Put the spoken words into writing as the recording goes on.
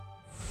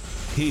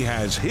He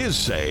has his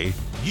say.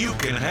 You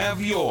can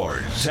have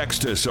yours.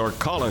 Text us or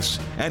call us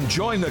and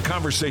join the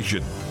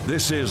conversation.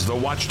 This is the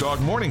Watchdog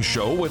Morning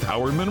Show with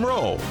Howard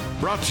Monroe.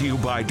 Brought to you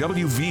by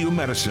WVU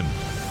Medicine.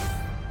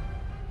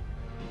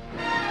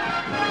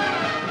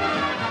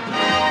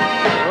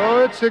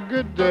 Oh, it's a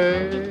good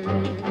day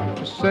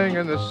for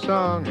singing this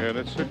song, and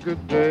it's a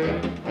good day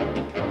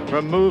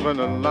for moving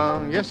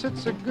along. Yes,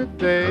 it's a good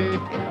day.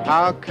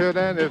 How could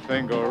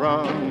anything go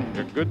wrong?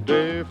 A good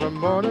day from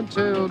morning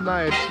till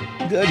night.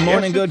 Good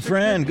morning, good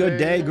friend. Good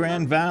day,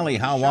 Grand Valley.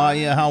 How are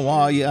you? How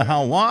are you?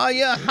 How are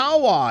you?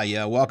 How are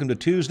you? Welcome to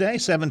Tuesday,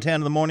 7:10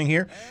 in the morning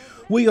here.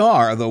 We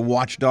are the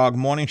Watchdog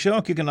Morning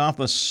Show, kicking off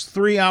a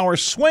 3-hour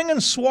swinging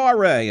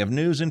soiree of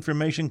news,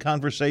 information,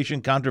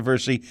 conversation,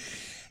 controversy,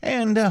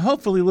 and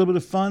hopefully a little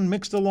bit of fun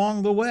mixed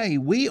along the way.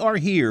 We are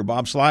here,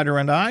 Bob Slider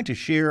and I, to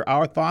share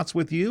our thoughts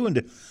with you and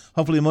to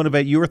hopefully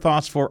motivate your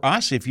thoughts for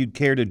us. If you'd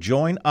care to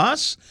join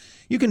us,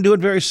 you can do it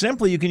very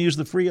simply. You can use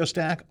the Frio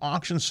Stack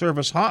Auction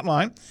Service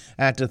hotline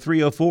at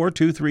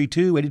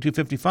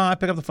 304-232-8255.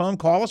 Pick up the phone,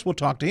 call us, we'll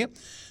talk to you.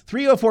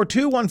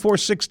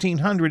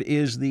 304-214-1600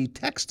 is the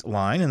text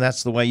line, and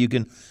that's the way you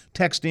can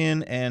text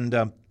in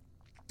and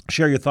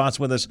share your thoughts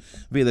with us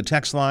via the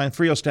text line.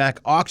 Frio Stack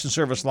Auction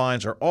Service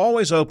lines are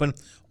always open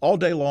all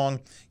day long.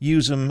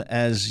 Use them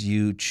as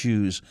you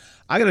choose.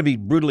 I got to be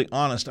brutally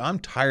honest. I'm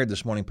tired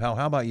this morning, pal.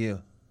 How about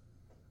you?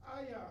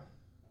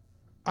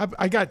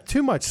 I got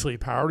too much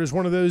sleep, Howard. It's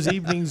one of those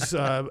evenings,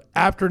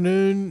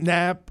 afternoon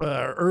nap,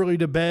 early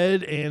to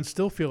bed, and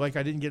still feel like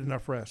I didn't get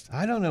enough rest.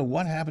 I don't know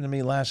what happened to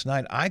me last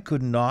night. I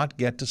could not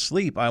get to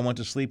sleep. I went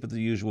to sleep at the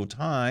usual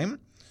time.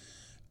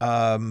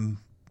 I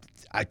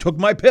took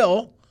my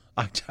pill.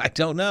 I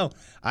don't know.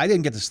 I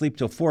didn't get to sleep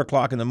till 4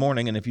 o'clock in the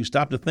morning, and if you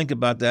stop to think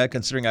about that,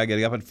 considering I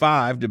get up at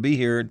 5 to be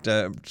here at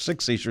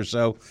 6-ish or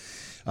so,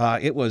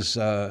 it was,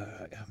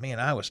 man,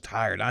 I was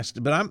tired.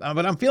 But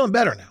I'm feeling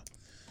better now.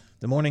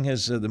 The morning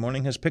has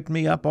picked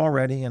me up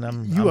already,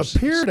 and You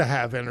appear to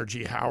have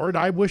energy, Howard.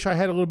 I wish I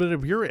had a little bit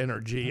of your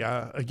energy.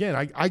 Again,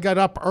 I got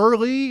up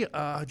early.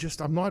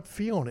 I'm not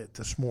feeling it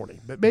this morning.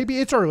 But maybe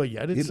it's early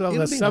yet. It's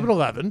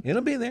 7-11.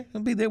 It'll be there.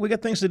 It'll be there. We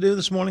got things to do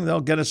this morning.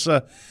 They'll get us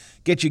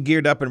get you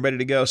geared up and ready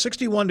to go.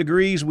 61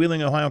 degrees,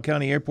 Wheeling, Ohio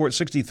County Airport.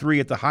 63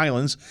 at the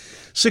Highlands.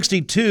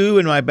 62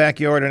 in my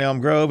backyard in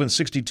Elm Grove, and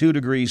 62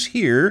 degrees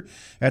here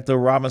at the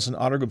Robinson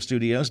Auto Group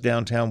Studios,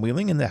 downtown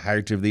Wheeling, in the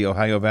heart of the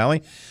Ohio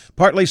Valley.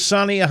 Partly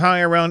sunny, a high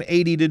around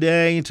 80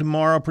 today.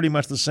 Tomorrow, pretty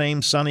much the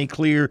same, sunny,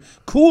 clear,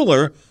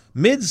 cooler,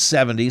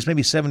 mid-70s,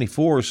 maybe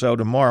 74 or so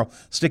tomorrow.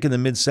 Stick in the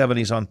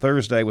mid-70s on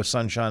Thursday with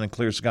sunshine and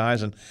clear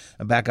skies, and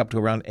back up to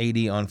around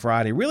 80 on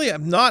Friday. Really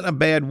not a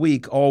bad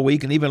week all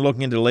week, and even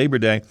looking into Labor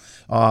Day,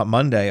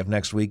 Monday of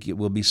next week, it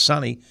will be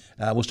sunny.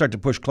 We'll start to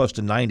push close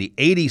to 90,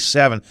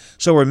 87.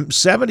 So we're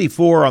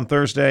 74 on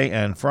Thursday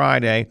and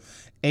Friday,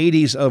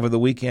 80s over the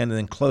weekend, and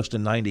then close to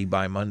 90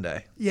 by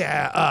Monday.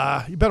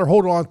 Yeah, you better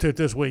hold on to it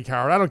this week,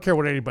 Howard. I don't care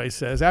what anybody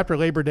says. After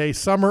Labor Day,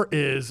 summer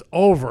is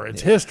over.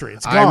 It's history.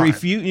 It's gone. I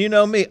refuse. You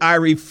know me. I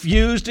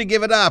refuse to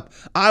give it up.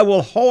 I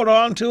will hold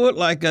on to it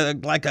like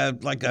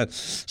a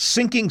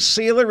sinking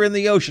sailor in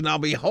the ocean. I'll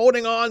be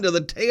holding on to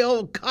the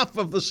tail cuff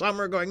of the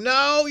summer, going,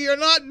 "No, you're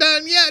not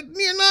done yet.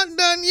 You're not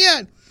done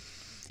yet."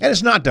 And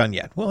it's not done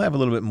yet. We'll have a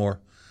little bit more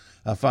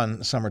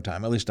fun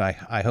summertime. At least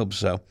I hope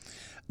so.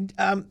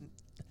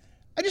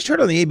 I just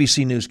heard on the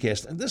ABC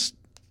newscast,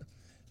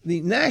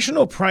 the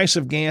national price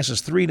of gas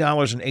is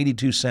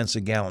 $3.82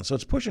 a gallon, so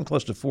it's pushing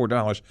close to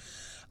 $4.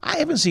 I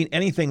haven't seen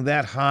anything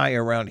that high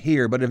around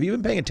here, but have you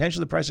been paying attention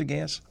to the price of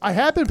gas? I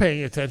have been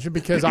paying attention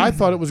because I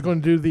thought it was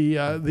going to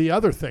do the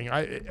other thing.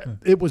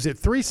 It was at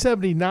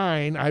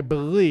 $3.79, I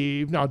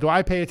believe. Now, do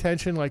I pay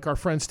attention like our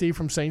friend Steve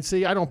from St.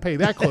 C? I don't pay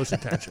that close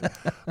attention.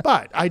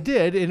 But I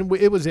did, and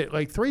it was at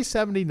like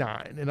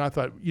 $3.79, and I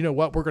thought, you know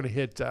what, we're going to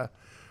hit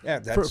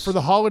for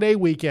the holiday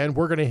weekend,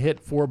 we're going to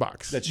hit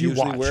 $4. That's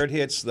usually where it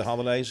hits, the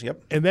holidays,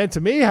 yep. And then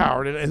to me,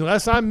 Howard,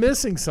 unless I'm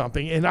missing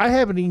something, and I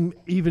haven't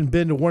even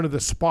been to one of the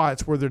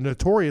spots where they're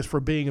notorious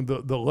for being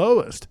the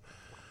lowest,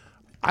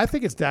 I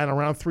think it's down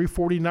around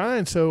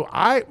 $3.49. So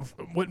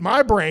what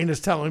my brain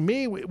is telling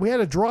me, we had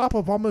a drop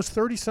of almost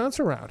 30 cents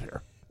around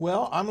here.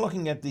 Well, I'm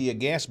looking at the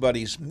Gas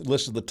Buddies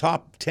list of the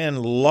top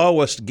 10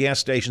 lowest gas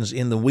stations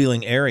in the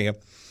Wheeling area.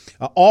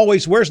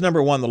 Where's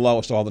number one the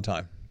lowest all the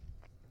time?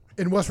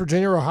 In West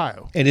Virginia or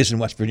Ohio? It is in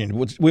West Virginia.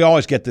 We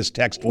always get this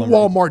text.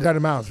 Walmart down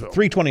in Moundsville.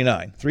 $3.29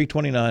 at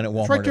Walmart.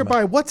 It's right there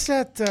by, what's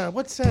that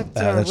that's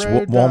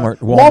road?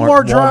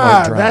 Walmart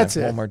Drive. That's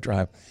it. Walmart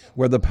Drive.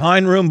 Where the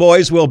Pine Room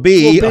Boys will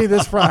be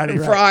this Friday.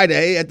 On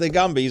Friday at the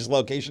Gumby's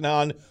location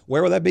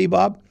where will that be,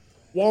 Bob?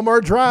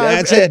 Walmart Drive.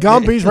 That's it.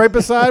 Gumby's right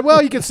beside.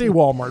 Well, you can see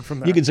Walmart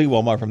from there. You can see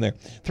Walmart from there.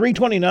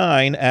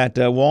 $3.29 at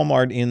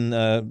Walmart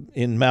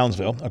in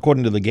Moundsville,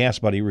 according to the Gas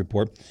Buddy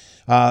report.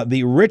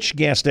 The Rich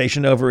gas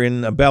station over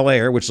in Bel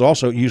Air, which is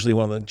also usually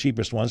one of the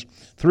cheapest ones,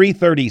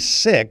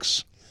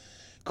 $3.36.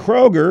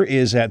 Kroger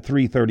is at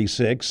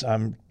 $3.36.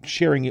 I'm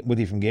sharing it with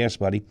you from Gas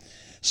Buddy.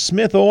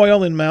 Smith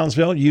Oil in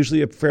Moundsville,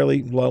 usually a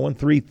fairly low one,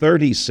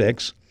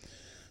 $3.36.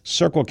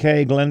 Circle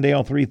K,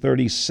 Glendale,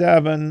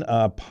 337.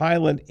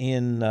 Pilot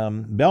in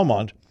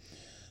Belmont,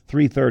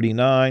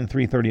 339.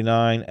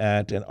 339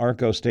 at an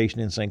ARCO station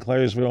in St.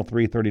 Clairsville.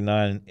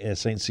 339 at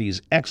St.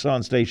 C's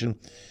Exxon station.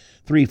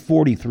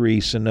 343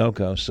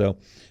 Sunoco. So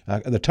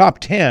the top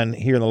 10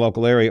 here in the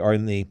local area are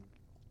in the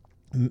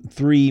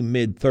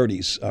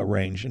mid-30s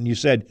range. And you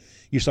said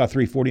you saw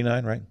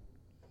 349, right?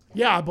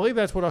 Yeah, I believe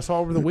that's what I saw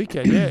over the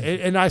weekend. Yeah,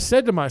 and I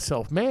said to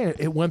myself, man,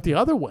 it went the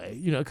other way.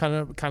 Kind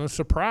of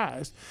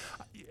surprised.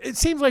 It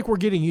seems like we're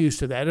getting used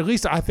to that. At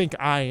least I think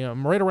I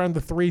am. Right around the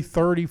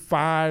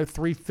 335,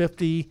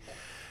 350.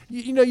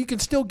 You can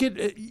still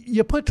get.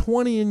 You put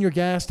 20 in your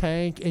gas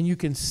tank, and you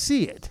can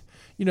see it.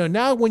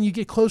 Now when you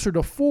get closer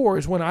to 4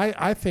 is when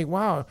I think,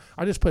 wow,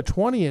 I just put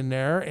 20 in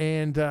there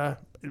and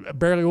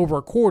barely over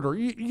a quarter.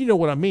 You know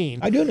what I mean?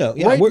 I do know.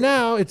 Yeah, right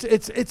now,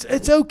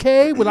 it's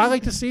okay. Would I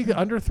like to see the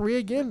under 3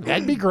 again?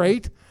 That'd be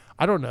great.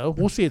 I don't know.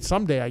 We'll see it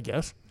someday, I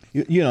guess.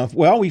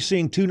 We're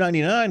seeing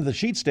 $2.99 at the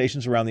sheet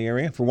stations around the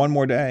area for one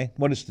more day.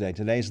 What is today?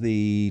 Today's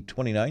the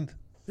 29th?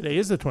 Today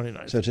is the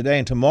 29th. So today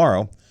and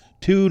tomorrow,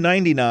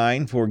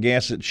 $2.99 for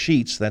gas at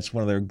Sheets. That's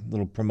one of their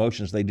little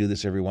promotions. They do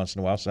this every once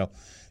in a while. So,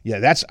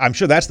 yeah, I'm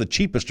sure that's the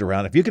cheapest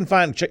around. If you can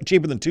find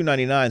cheaper than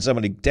 $2.99,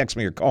 somebody text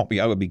me or call me.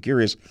 I would be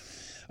curious.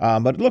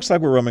 But it looks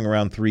like we're roaming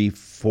around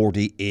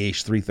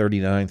 340-ish,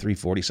 339,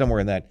 340, somewhere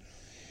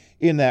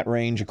in that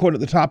range. According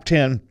to the top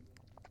 10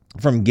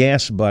 from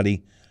Gas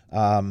Buddy,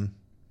 I'm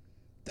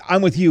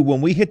with you.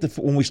 When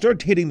we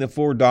start hitting the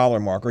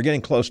 $4 mark or getting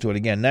close to it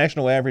again,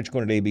 national average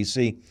according to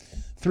ABC,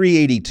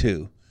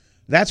 382.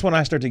 That's when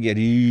I start to get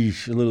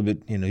a little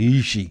bit,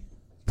 eeshy.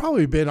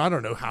 Probably been, I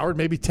don't know, Howard,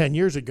 maybe 10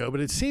 years ago,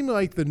 but it seemed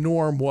like the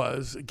norm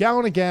was a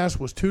gallon of gas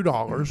was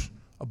 $2.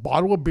 A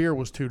bottle of beer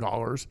was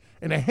 $2,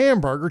 and a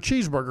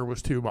cheeseburger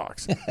was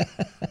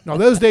 $2. Now,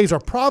 those days are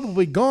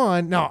probably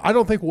gone. Now, I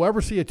don't think we'll ever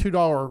see a $2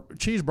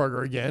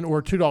 cheeseburger again or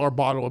a $2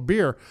 bottle of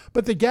beer,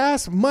 but the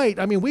gas might.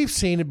 I mean, we've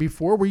seen it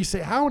before where you say,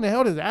 how in the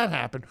hell did that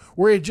happen?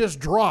 Where it just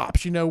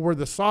drops, where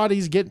the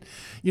Saudis get,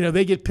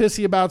 they get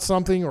pissy about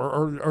something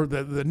or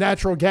the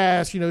natural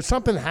gas,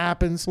 something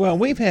happens. Well,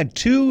 we've had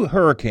 2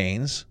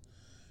 hurricanes,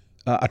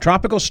 a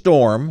tropical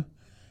storm,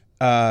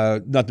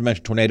 not to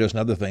mention tornadoes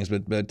and other things,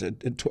 but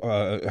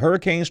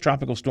hurricanes,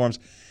 tropical storms.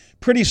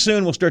 Pretty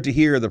soon we'll start to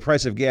hear the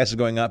price of gas is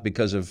going up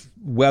because of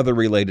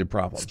weather-related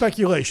problems.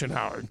 Speculation,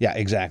 Howard. Yeah,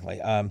 exactly.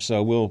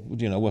 So we'll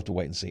have to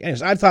wait and see.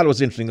 Anyways, I thought it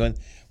was interesting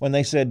when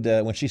they said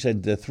when she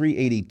said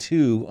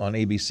 382 on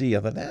ABC.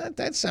 I thought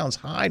that sounds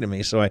high to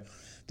me. So I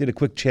did a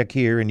quick check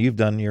here, and you've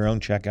done your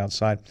own check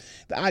outside.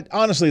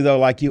 Honestly, though,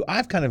 like you,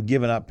 I've kind of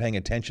given up paying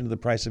attention to the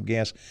price of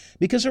gas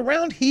because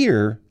around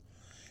here,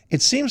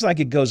 it seems like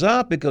it goes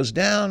up, it goes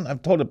down.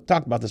 I've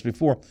talked about this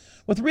before,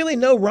 with really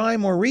no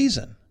rhyme or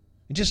reason.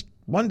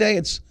 One day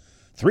it's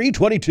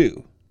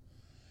 322.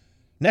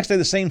 Next day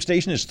the same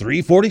station is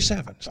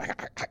 347. It's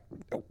like,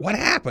 what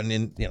happened?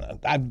 And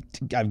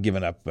I've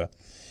given up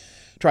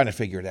trying to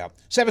figure it out.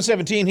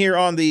 7:17 here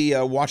on the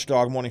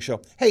Watchdog Morning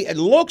Show. Hey, it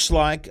looks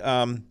like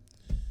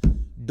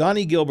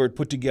Donnie Gilbert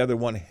put together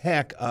one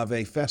heck of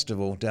a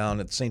festival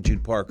down at St.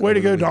 Jude Park. Way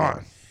to go,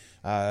 Don.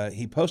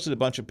 He posted a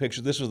bunch of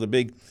pictures. This was the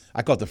big,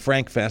 I call it the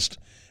Frank Fest.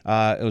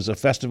 It was a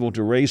festival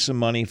to raise some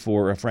money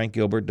for Frank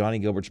Gilbert, Donnie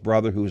Gilbert's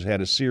brother, who's had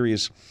a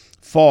serious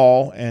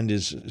fall and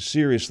is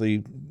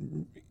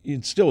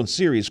still in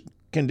serious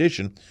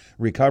condition,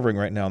 recovering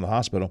right now in the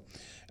hospital.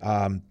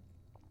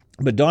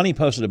 But Donnie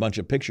posted a bunch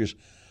of pictures.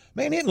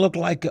 Man, it looked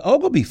like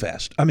Ogilvy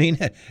Fest. I mean,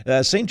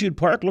 St. Jude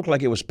Park looked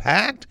like it was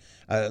packed.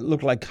 It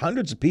looked like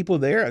hundreds of people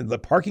there. The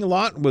parking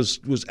lot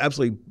was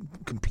absolutely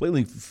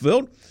completely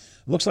filled.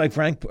 Looks like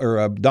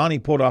Donnie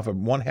pulled off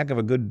one heck of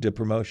a good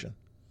promotion.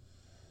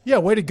 Yeah,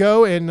 way to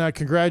go, and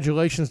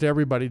congratulations to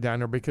everybody down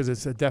there because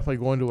it's definitely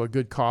going to a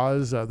good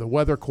cause. The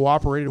weather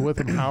cooperated with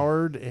him,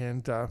 Howard,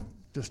 and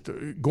just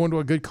going to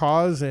a good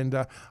cause. And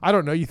I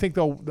don't know, you think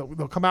they'll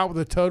come out with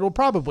a total?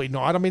 Probably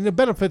not. I mean, the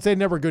benefits, they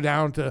never go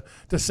down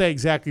to say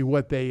exactly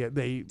what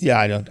they. Yeah,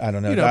 I don't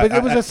know. But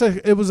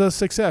it was a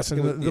success,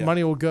 and the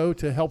money will go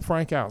to help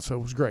Frank out. So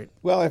it was great.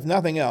 Well, if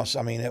nothing else,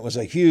 I mean, it was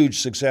a huge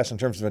success in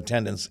terms of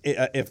attendance.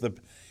 If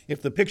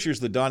the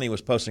pictures that Donnie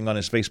was posting on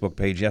his Facebook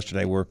page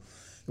yesterday were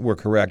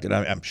correct, and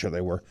I'm sure they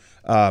were,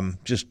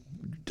 just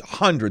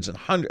hundreds and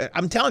hundreds.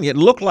 I'm telling you, it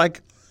looked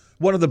like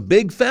one of the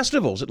big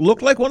festivals.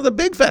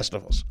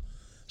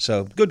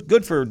 So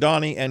good for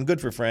Donnie and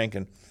good for Frank.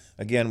 And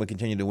again, we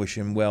continue to wish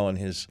him well in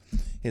his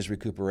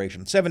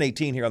recuperation.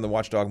 7:18 here on the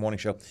Watchdog Morning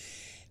Show.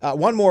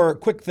 One more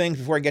quick thing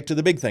before I get to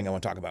the big thing I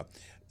want to talk about.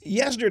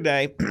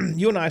 Yesterday,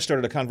 you and I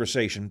started a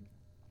conversation,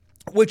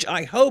 which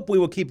I hope we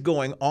will keep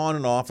going on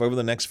and off over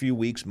the next few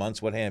weeks,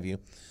 months, what have you.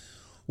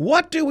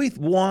 What do we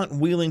want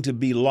Wheeling to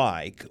be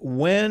like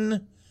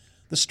when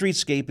the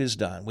streetscape is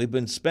done? We've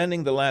been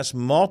spending the last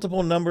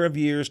multiple number of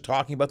years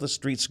talking about the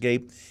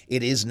streetscape.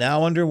 It is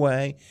now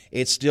underway.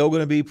 It's still going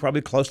to be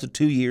probably close to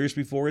 2 years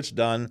before it's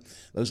done.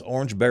 Those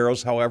orange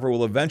barrels, however,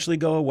 will eventually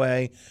go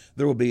away.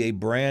 There will be a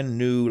brand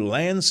new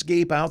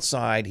landscape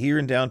outside here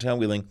in downtown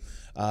Wheeling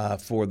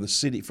for the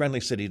city, friendly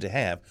city to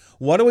have.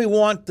 What do we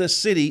want the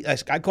city,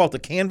 I call it the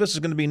canvas is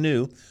going to be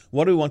new.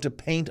 What do we want to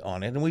paint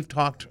on it? And we've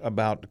talked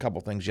about a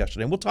couple things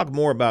yesterday. And we'll talk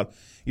more about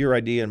your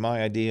idea and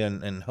my idea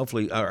and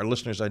hopefully our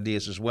listeners'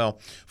 ideas as well.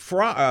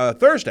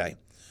 Thursday,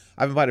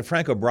 I've invited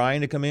Frank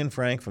O'Brien to come in.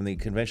 Frank from the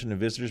Convention and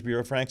Visitors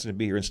Bureau. Frank's going to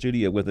be here in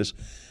studio with us.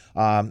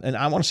 And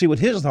I want to see what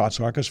his thoughts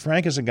are, because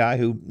Frank is a guy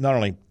who not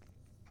only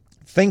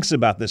thinks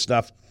about this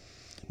stuff,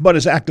 but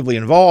is actively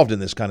involved in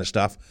this kind of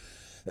stuff.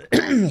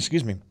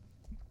 Excuse me.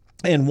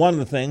 And one of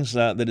the things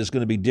that is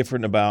going to be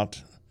different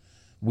about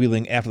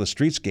Wheeling after the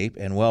streetscape,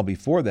 and well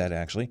before that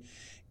actually,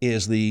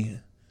 is the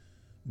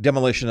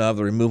demolition of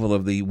the removal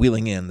of the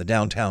Wheeling Inn, the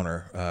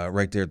downtowner,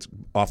 right there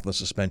off the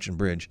Suspension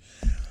Bridge.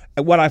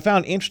 What I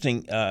found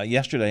interesting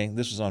yesterday,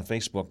 this was on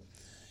Facebook,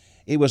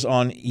 it was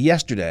on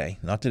yesterday,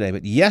 not today,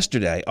 but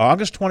yesterday,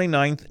 August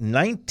 29th,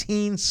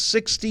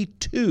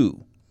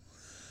 1962.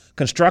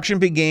 Construction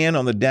began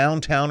on the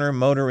Downtowner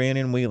Motor Inn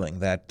in Wheeling,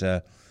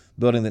 that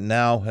building that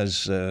now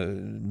has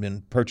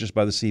been purchased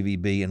by the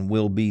CVB and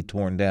will be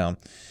torn down.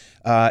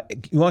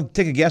 You want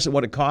to take a guess at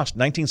what it cost?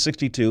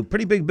 1962,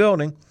 pretty big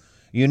building,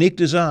 unique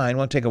design.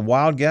 Want to take a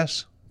wild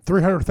guess?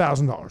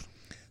 $300,000.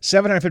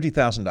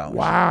 $750,000.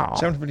 Wow.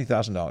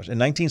 $750,000 in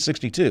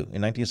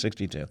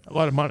 1962. A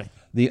lot of money.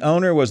 The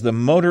owner was the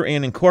Motor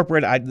Inn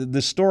Incorporated.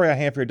 The story I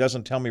have here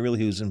doesn't tell me really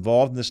who's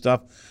involved in this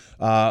stuff.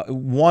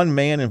 One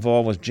man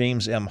involved was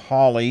James M.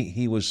 Hawley.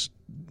 He was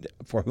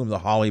for whom the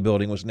Hawley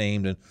Building was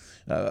named, and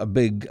a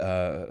big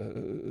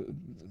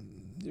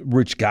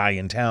rich guy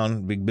in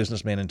town, big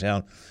businessman in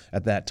town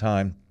at that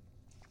time.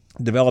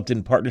 Developed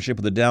in partnership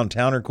with the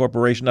Downtowner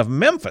Corporation of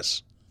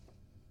Memphis.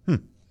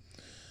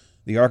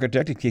 The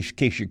architect, in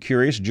case you're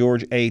curious,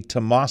 George A.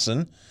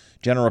 Tomasin,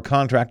 general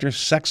contractor,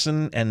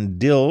 Sexton and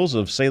Dills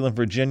of Salem,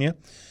 Virginia.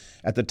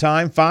 At the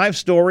time,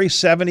 5-story,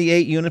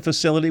 78-unit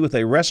facility with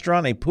a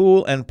restaurant, a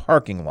pool, and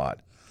parking lot.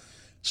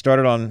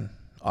 Started on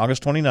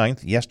August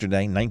 29th,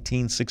 yesterday,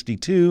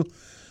 1962.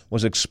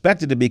 Was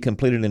expected to be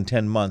completed in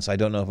 10 months. I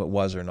don't know if it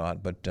was or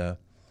not, but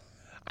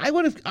I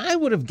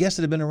would have guessed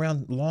it had been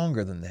around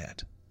longer than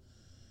that.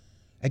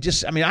 I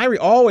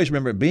always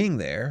remember it being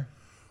there.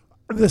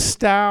 The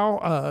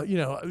style,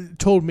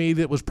 told me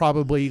that it was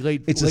probably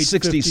late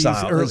 60s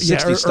style. Early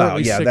 60s style.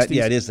 early Yeah,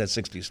 60s. it is that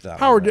 60s style.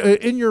 Howard,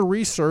 in your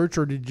research,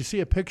 or did you see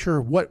a picture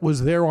of what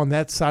was there on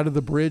that side of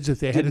the bridge that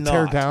they had to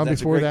tear down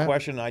That's before a great that?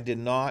 question. I did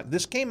not.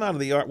 This came out of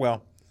the art.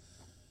 Well,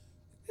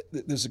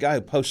 there's a guy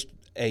who posts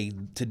a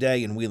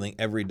Today in Wheeling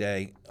every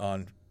day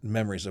on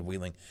memories of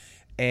Wheeling,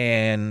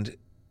 and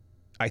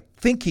I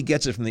think he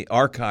gets it from the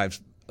archives.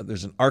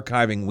 There's an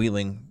archiving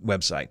Wheeling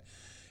website.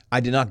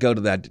 I did not go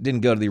to that. Didn't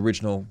go to the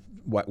original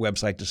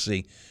website to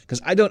see,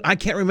 because I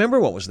can't remember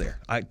what was there.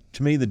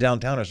 To me, the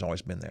Downtowner's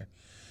always been there.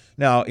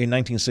 Now, in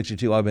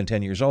 1962, I've been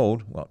 10 years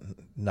old. Well,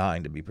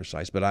 9 to be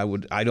precise. But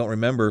I don't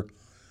remember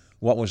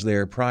what was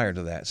there prior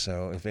to that.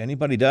 So if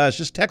anybody does,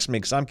 just text me,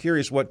 because I'm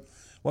curious what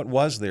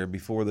was there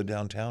before the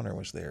Downtowner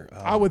was there.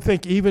 I would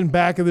think even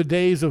back in the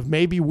days of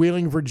maybe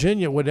Wheeling,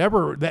 Virginia,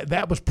 whatever,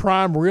 that was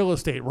prime real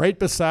estate right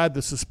beside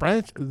the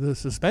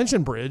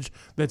suspension bridge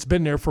that's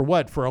been there for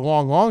a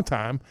long, long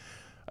time.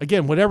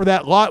 Again, whatever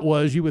that lot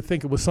was, you would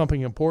think it was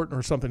something important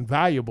or something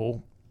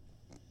valuable.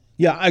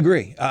 Yeah, I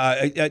agree.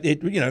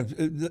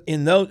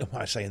 In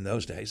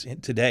those days,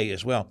 today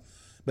as well,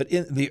 but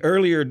in the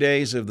earlier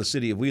days of the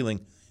city of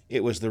Wheeling,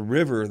 it was the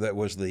river that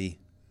was the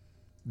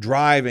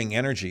driving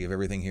energy of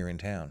everything here in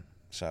town.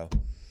 So,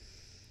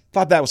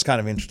 thought that was kind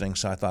of interesting.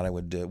 So I thought I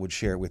would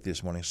share it with you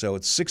this morning. So in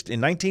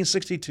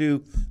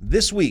 1962,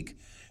 this week,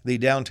 the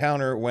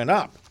Downtowner went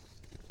up.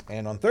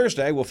 And on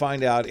Thursday, we'll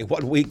find out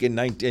what week in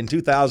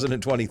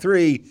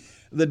 2023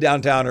 the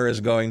Downtowner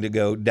is going to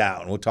go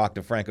down. We'll talk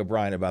to Frank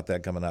O'Brien about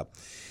that coming up.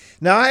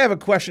 Now, I have a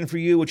question for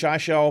you, which I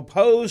shall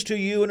pose to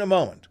you in a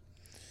moment.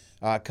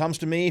 It comes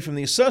to me from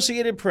the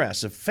Associated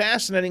Press, a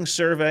fascinating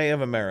survey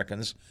of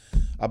Americans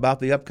about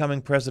the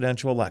upcoming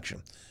presidential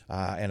election.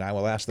 And I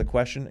will ask the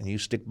question, and you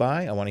stick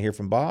by. I want to hear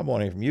from Bob. I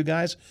want to hear from you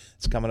guys.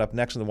 It's coming up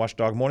next on the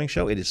Watchdog Morning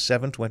Show. It is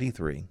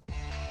 7:23.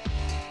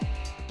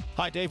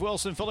 Hi, Dave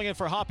Wilson filling in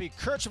for Hoppy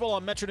Kercheval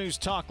on Metro News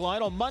Talk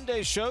Line. On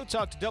Monday's show,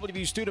 talked to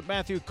WVU student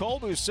Matthew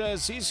Kolb, who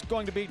says he's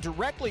going to be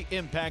directly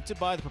impacted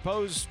by the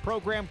proposed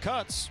program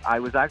cuts. I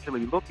was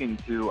actually looking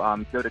to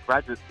go to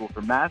graduate school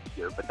for math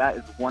here, but that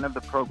is one of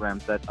the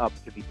programs that's up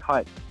to be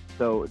cut.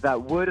 So that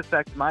would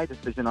affect my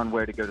decision on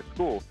where to go to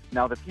school.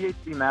 Now, the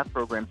PhD math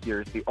program here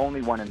is the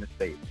only one in the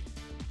state.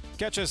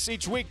 Catch us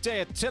each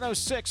weekday at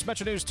 10:06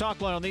 Metro News Talk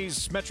Line on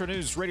these Metro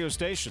News radio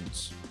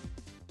stations.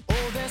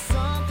 Oh, there's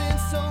something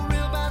so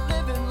real about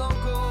living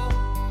local,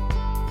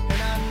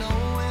 and I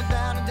know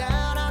without a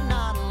doubt I'm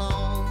not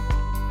alone.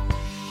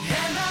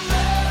 And I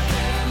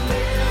love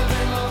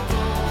living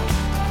local.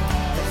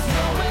 There's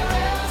nowhere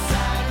else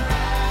I'd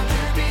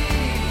rather be.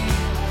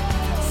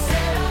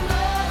 Said I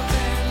love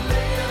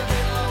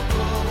living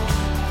local.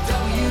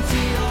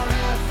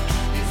 WTRF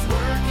is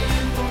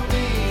working for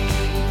me.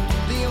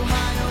 The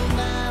Ohio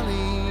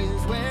Valley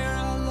is where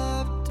I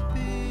love to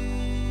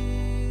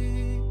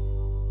be.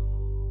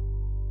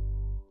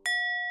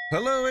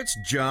 Hello, it's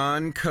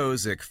John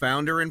Kozik,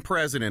 founder and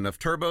president of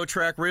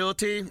TurboTrack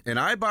Realty, and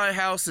I buy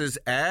houses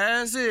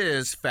as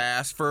is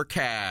fast for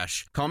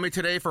cash. Call me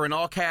today for an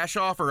all-cash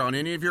offer on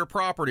any of your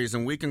properties,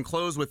 and we can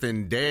close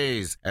within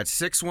days at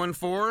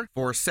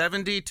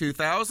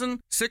 614-470-2000,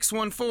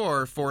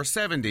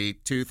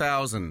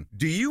 614-470-2000.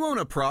 Do you own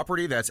a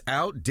property that's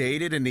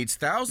outdated and needs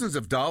thousands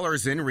of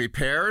dollars in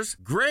repairs?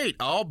 Great,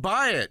 I'll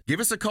buy it. Give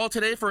us a call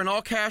today for an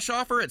all-cash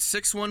offer at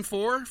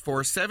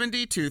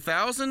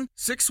 614-470-2000,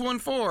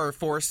 614-470-2000.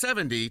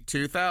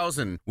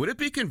 Would it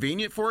be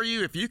convenient for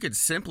you if you could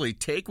simply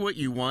take what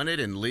you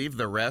wanted and leave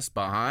the rest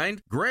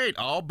behind? Great,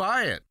 I'll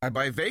buy it. I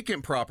buy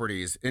vacant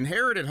properties,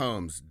 inherited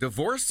homes,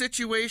 divorce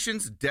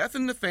situations, death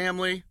in the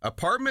family,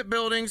 apartment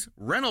buildings,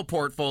 rental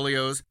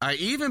portfolios. I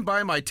even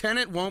buy my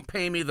tenant won't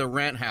pay me the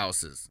rent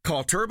houses.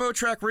 Call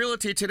TurboTrack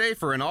Realty today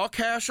for an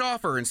all-cash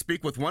offer and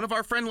speak with one of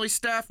our friendly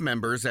staff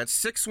members at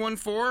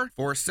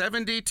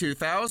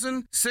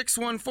 614-470-2000,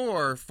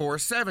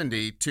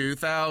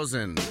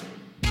 614-470-2000.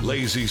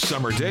 Lazy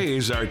summer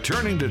days are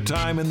turning to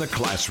time in the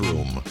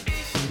classroom,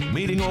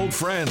 meeting old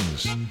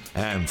friends,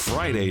 and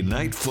Friday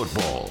night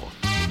football.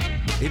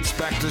 It's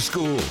back to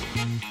school,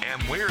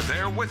 and we're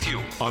there with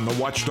you on the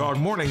Watchdog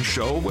Morning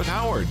Show with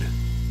Howard.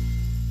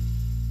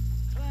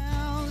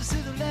 Clowns to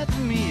the left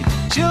of me,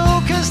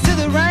 jokers to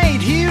the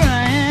right. Here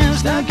I am,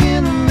 stuck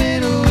in the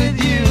middle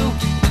with you.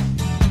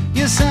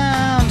 Yes,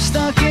 I'm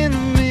stuck in the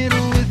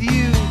middle with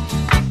you.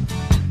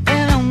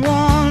 And I'm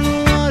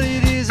wondering what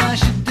it is I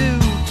should do.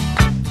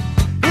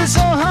 It's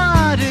so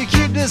hard to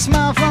keep the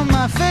smile from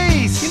my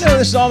face. You know,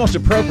 this is almost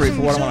appropriate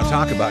for what I want to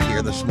talk about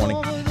here this morning.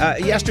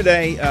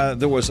 Yesterday,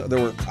 there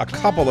were a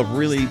couple of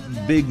really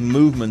big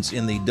movements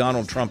in the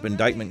Donald Trump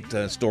indictment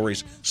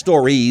stories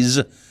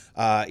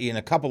in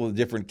a couple of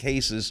different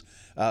cases.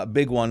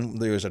 Big one,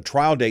 there's a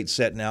trial date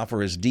set now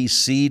for his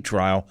D.C.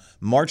 trial,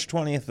 March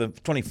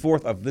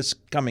 24th of this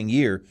coming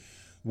year,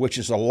 which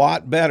is a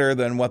lot better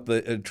than what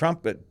the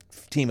Trump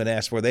team had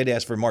asked for. They'd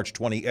asked for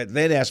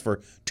they'd asked for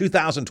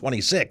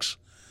 2026.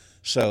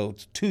 So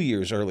it's 2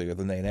 years earlier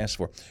than they'd asked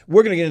for.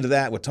 We're going to get into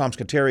that with Tom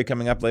Scuteri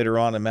coming up later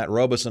on, and Matt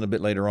Robeson a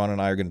bit later on,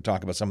 and I are going to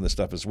talk about some of this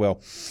stuff as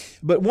well.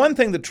 But one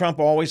thing that Trump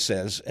always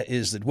says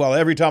is that, well,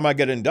 every time I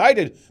get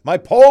indicted, my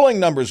polling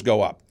numbers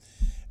go up.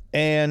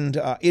 And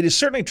it is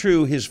certainly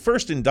true. His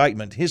first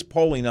indictment, his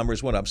polling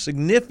numbers went up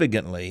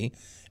significantly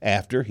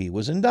after he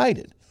was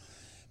indicted.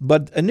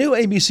 But a new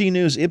ABC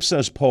News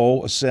Ipsos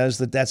poll says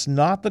that that's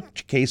not the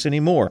case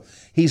anymore.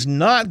 He's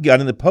not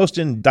getting the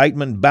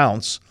post-indictment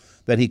bounce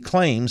that he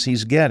claims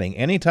he's getting.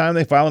 Anytime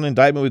they file an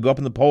indictment, we go up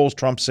in the polls,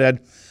 Trump said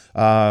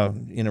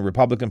in a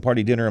Republican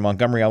Party dinner in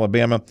Montgomery,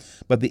 Alabama.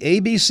 But the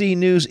ABC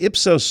News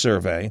Ipsos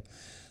survey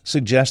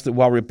suggests that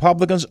while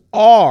Republicans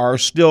are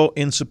still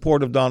in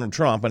support of Donald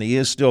Trump, and he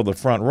is still the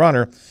front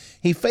runner,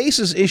 he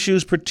faces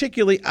issues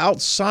particularly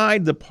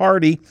outside the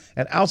party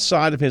and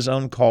outside of his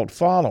own cult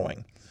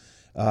following.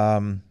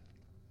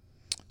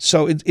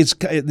 So it's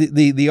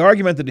the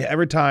argument that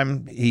every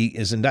time he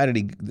is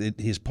indicted,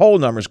 his poll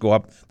numbers go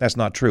up, that's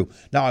not true.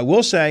 Now, I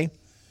will say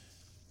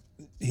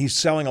he's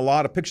selling a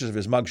lot of pictures of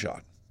his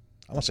mugshot.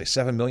 I want to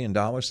say $7 million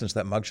since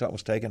that mugshot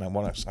was taken.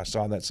 I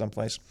saw that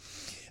someplace.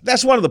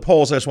 That's one of the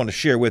polls I just want to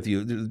share with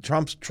you.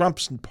 Trump's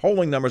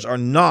polling numbers are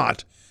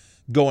not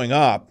going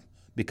up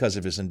because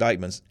of his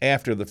indictments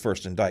after the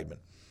first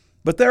indictment.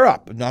 But they're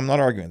up. No, I'm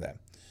not arguing that.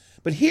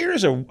 But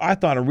here's I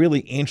thought a really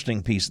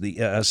interesting piece. The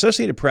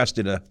Associated Press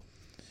did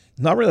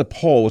not really a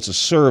poll, it's a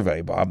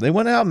survey, Bob. They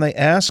went out and they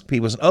asked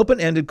people, it's an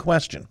open-ended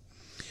question.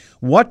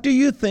 What do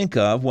you think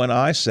of when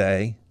I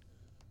say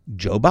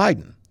Joe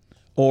Biden?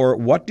 Or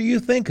what do you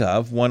think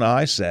of when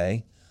I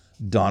say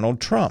Donald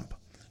Trump?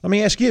 Let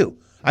me ask you.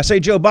 I say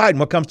Joe Biden,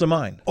 what comes to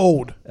mind?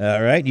 Old.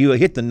 All right, you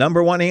hit the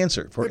number one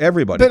answer for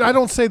everybody. But I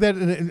don't say that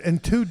in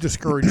too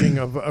discouraging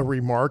of a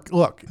remark.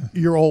 Look,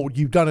 you're old.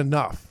 You've done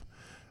enough.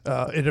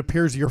 It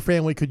appears your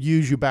family could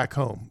use you back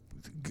home.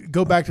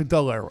 Go back to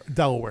Delaware.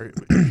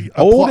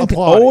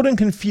 Old and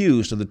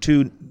confused are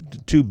the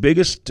two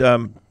biggest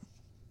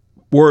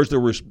words that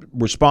were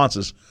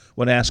responses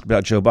when asked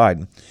about Joe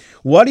Biden.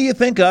 What do you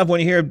think of when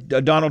you hear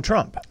Donald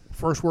Trump?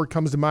 First word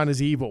comes to mind is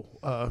evil.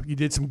 You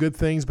did some good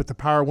things, but the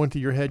power went to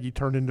your head. You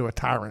turned into a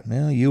tyrant.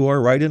 Well, you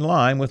are right in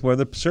line with where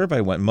the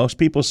survey went. Most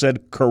people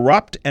said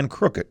corrupt and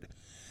crooked,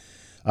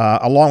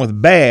 along with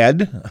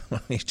bad.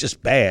 He's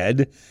just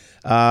bad.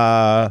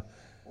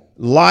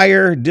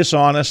 Liar,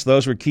 dishonest.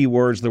 Those were key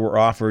words that were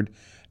offered.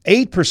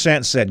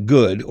 8% said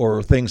good,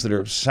 or things that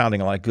are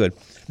sounding like good.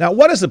 Now,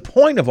 what is the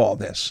point of all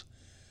this?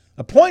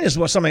 The point is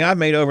something I've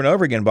made over and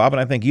over again, Bob, and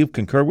I think you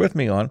concur with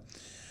me on.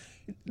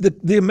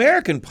 The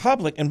American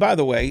public, and by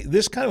the way,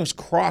 this kind of was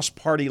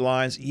cross-party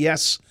lines.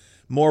 Yes,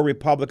 more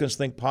Republicans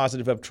think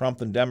positive of Trump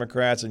than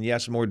Democrats, and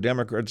yes, more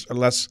Democrats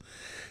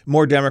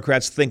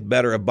think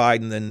better of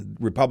Biden than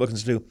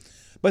Republicans do.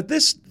 But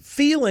this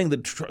feeling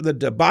that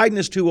Biden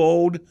is too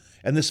old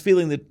and this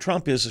feeling that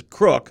Trump is a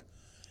crook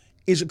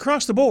is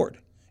across the board.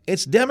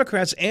 It's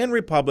Democrats and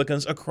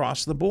Republicans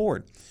across the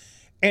board.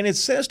 And it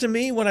says to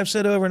me what I've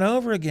said over and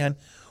over again,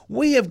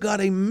 We have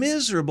got a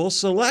miserable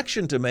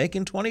selection to make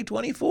in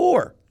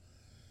 2024.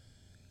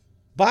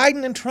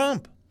 Biden and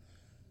Trump.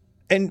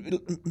 And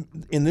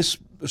in this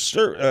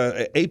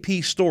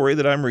AP story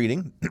that I'm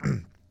reading,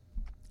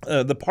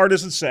 the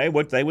partisans say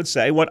what they would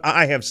say, what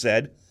I have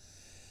said.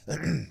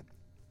 I'm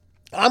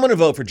going to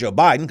vote for Joe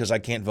Biden because I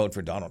can't vote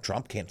for Donald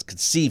Trump, can't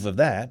conceive of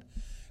that.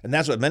 And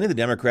that's what many of the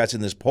Democrats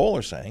in this poll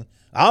are saying.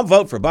 I'll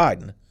vote for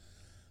Biden,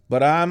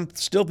 but I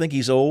still think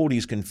he's old,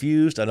 he's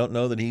confused. I don't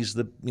know that he's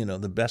the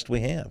best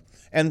we have.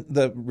 And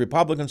the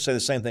Republicans say the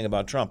same thing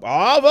about Trump.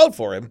 I'll vote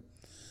for him.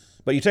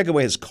 But you take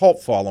away his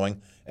cult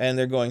following, and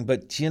they're going,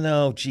 but,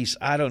 geez,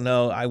 I don't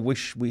know. I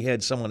wish we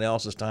had someone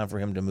else. It's time for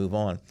him to move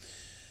on.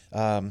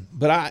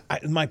 But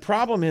my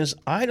problem is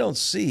I don't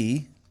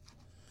see –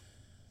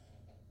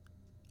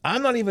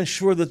 I'm not even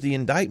sure that the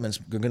indictments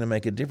are going to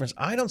make a difference.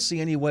 I don't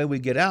see any way we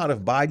get out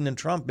of Biden and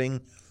Trump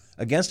being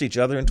against each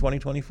other in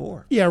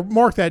 2024. Yeah,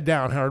 mark that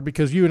down, Howard,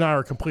 because you and I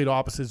are complete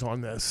opposites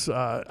on this.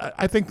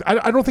 I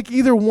don't think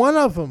either one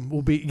of them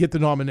will get the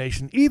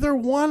nomination. Either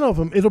one of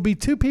them. It'll be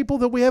two people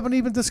that we haven't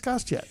even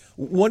discussed yet.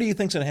 What do you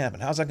think's going to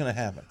happen? How's that going to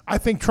happen? I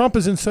think Trump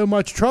is in so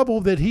much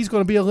trouble that he's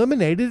going to be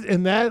eliminated,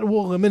 and that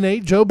will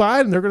eliminate Joe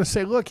Biden. They're going to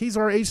say, look, he's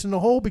our ace in the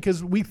hole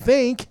because we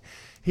think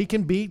he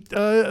can beat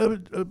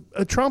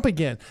Trump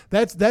again.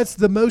 That's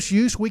the most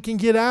use we can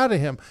get out of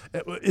him.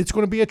 It's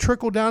going to be a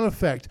trickle-down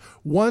effect.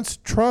 Once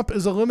Trump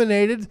is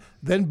eliminated,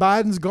 then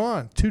Biden's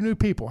gone. Two new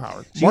people,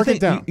 Howard. Mark it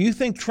down. You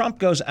think Trump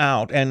goes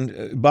out,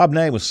 and Bob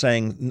Ney was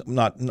saying,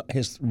 not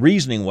his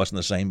reasoning wasn't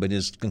the same, but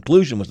his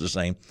conclusion was the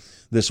same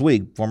this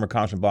week. Former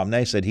Congressman Bob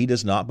Ney said he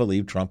does not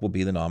believe Trump will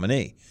be the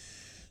nominee.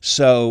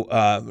 So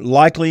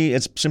likely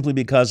it's simply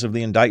because of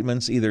the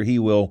indictments. Either he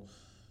will –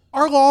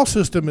 our law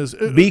system is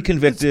be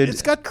convicted.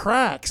 It's got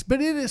cracks,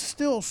 but it is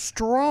still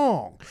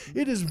strong.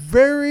 It is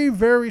very,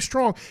 very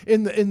strong.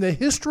 In the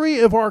history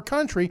of our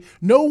country,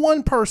 no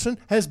one person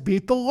has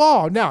beat the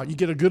law. Now, you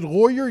get a good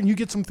lawyer and you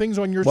get some things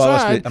on your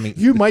side,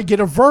 you might get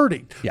a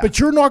verdict. Yeah. But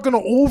you're not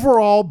going to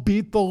overall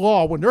beat the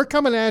law. When they're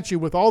coming at you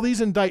with all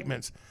these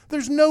indictments,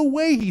 there's no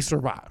way he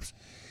survives.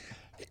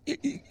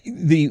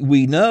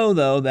 We know,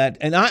 though, that,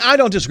 and I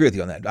don't disagree with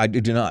you on that. I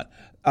do not.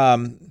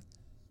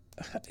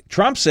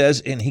 Trump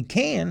says, and he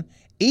can,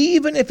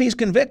 even if he's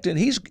convicted,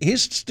 he's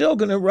still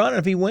going to run.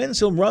 If he wins,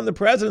 he'll run the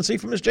presidency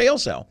from his jail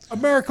cell.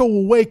 America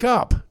will wake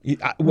up.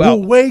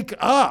 Will wake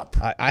up.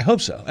 I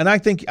hope so, and I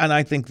think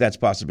that's a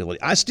possibility.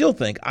 I still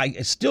think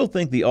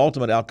the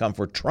ultimate outcome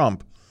for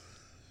Trump.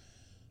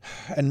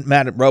 And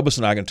Matt Robus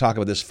and I are going to talk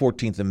about this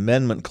 14th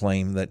Amendment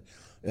claim that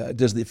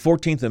does the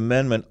 14th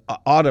Amendment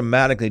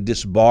automatically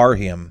disbar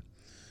him?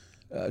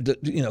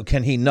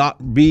 Can he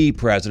not be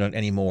president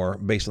anymore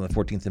based on the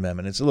 14th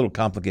Amendment? It's a little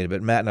complicated,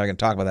 but Matt and I are going to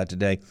talk about that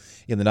today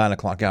in the 9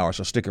 o'clock hour,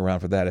 so stick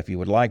around for that if you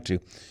would like to.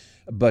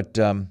 But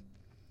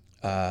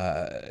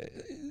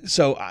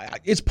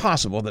it's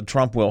possible that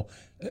Trump will.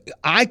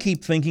 I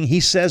keep thinking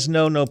he says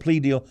no plea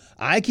deal.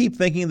 I keep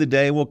thinking the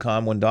day will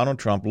come when Donald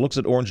Trump looks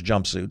at orange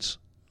jumpsuits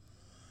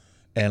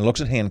and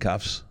looks at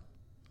handcuffs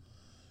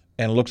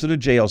and looks at a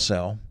jail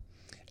cell,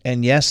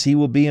 and yes, he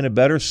will be in a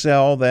better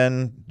cell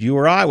than you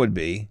or I would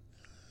be.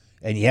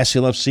 And yes,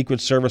 he'll have Secret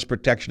Service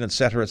protection, et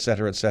cetera, et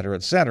cetera, et cetera,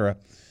 et cetera.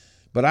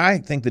 But I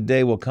think the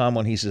day will come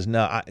when he says,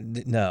 no,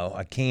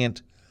 I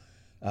can't.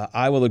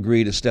 I will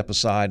agree to step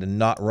aside and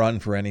not run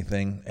for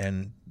anything,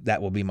 and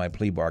that will be my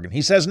plea bargain.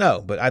 He says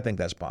no, but I think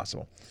that's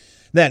possible.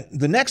 Then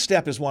the next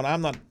step is one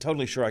I'm not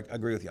totally sure I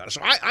agree with you on.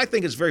 So I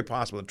think it's very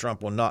possible that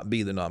Trump will not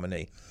be the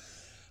nominee.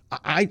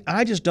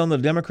 I just don't know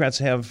the Democrats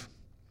have –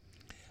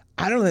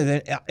 I don't know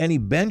any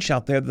bench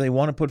out there that they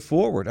want to put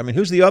forward. I mean,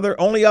 who's the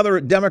only other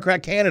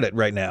Democrat candidate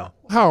right now?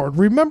 Howard,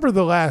 remember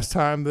the last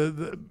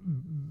time,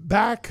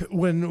 back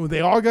when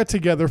they all got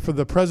together for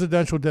the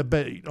presidential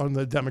debate on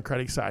the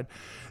Democratic side,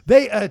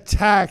 they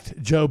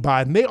attacked Joe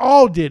Biden. They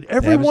all did.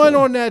 Everyone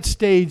on that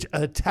stage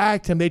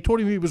attacked him. They told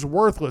him he was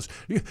worthless.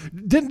 He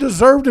didn't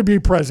deserve to be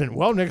president.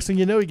 Well, next thing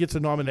you know, he gets a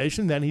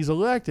nomination, then he's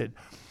elected.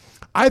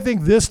 I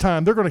think this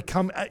time they're going to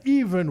come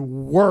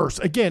even worse.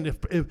 Again,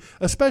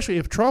 especially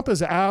if Trump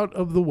is out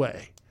of the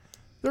way,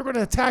 they're going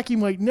to attack him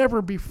like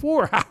never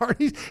before,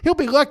 Howard. He'll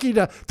be lucky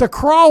to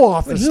crawl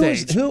off the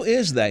stage. Who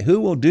is that? Who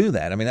will do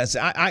that? I mean,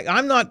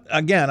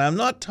 I'm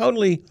not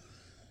totally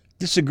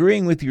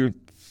disagreeing with your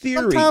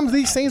theory. Sometimes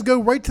these things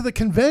go right to the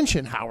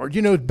convention, Howard.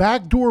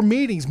 Backdoor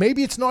meetings.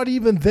 Maybe it's not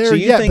even there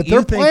yet, but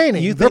they're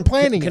planning. They're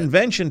planning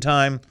convention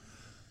time.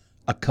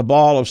 A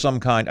cabal of some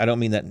kind, I don't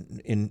mean that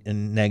in a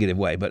negative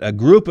way, but a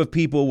group of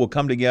people will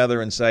come together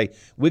and say,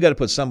 we got to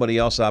put somebody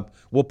else up.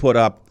 We'll put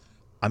up,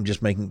 I'm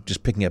just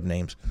picking up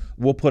names.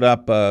 We'll put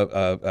up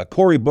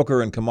Cory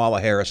Booker and Kamala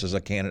Harris as a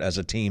candidate, as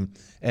a team,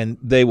 and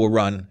they will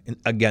run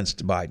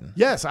against Biden.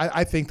 Yes,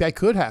 I think that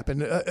could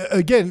happen.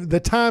 Again, the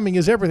timing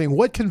is everything.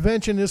 What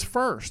convention is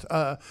first?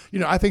 I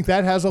think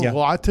that has a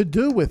lot to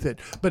do with it.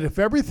 But if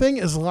everything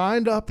is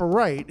lined up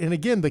right, and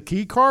again, the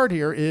key card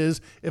here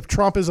is if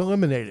Trump is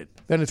eliminated,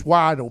 then it's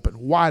wide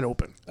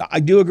open.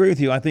 I do agree with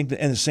you. I think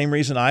that, and the same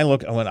reason I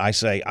look when I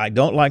say I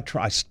don't like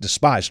Trump, I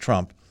despise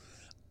Trump.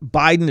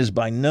 Biden is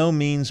by no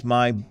means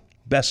my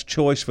best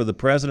choice for the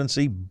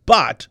presidency,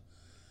 but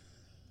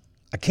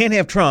I can't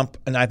have Trump,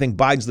 and I think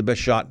Biden's the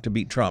best shot to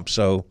beat Trump.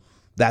 So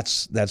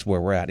that's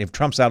where we're at. If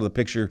Trump's out of the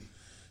picture,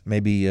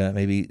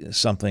 maybe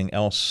something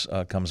else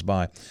comes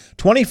by.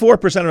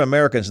 24% of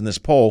Americans in this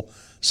poll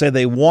say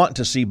they want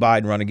to see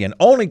Biden run again.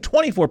 Only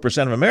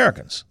 24% of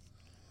Americans.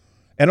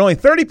 And only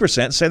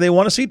 30% say they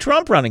want to see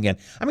Trump run again.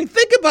 I mean,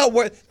 think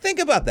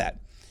about that.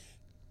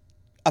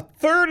 A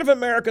third of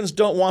Americans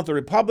don't want the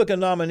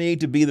Republican nominee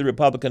to be the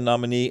Republican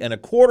nominee, and a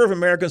quarter of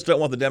Americans don't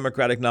want the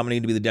Democratic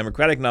nominee to be the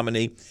Democratic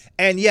nominee,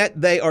 and yet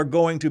they are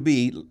going to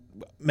be,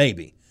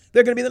 they're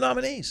going to be the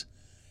nominees.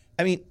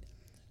 I mean,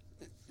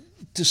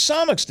 to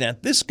some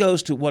extent, this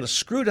goes to what a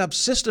screwed up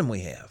system we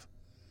have.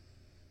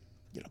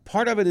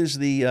 Part of it is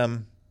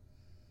the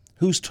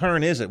whose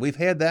turn is it? We've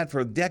had that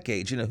for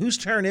decades. Whose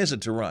turn is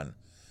it to run?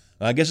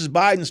 Well, I guess it's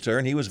Biden's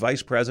turn. He was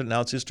vice president.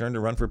 Now it's his turn to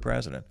run for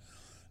president.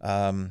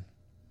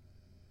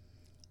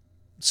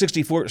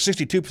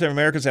 62% of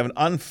Americans have an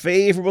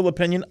unfavorable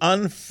opinion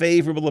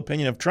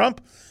of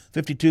Trump.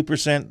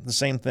 52% the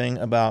same thing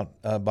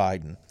about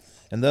Biden.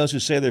 And those who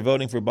say they're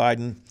voting for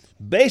Biden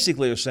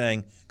basically are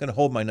saying, going to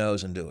hold my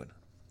nose and do it.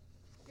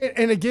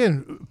 And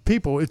again,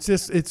 people,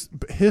 it's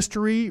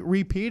history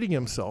repeating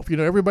himself.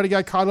 Everybody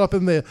got caught up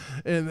in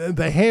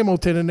the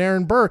Hamilton and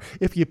Aaron Burr.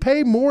 If you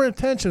pay more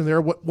attention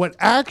there, what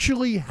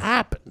actually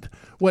happened,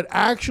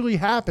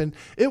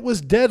 it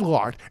was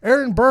deadlocked.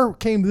 Aaron Burr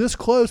came this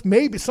close.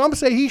 Maybe some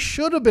say he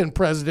should have been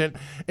president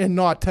and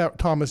not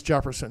Thomas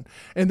Jefferson.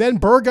 And then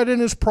Burr got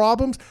in his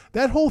problems.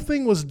 That whole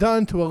thing was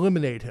done to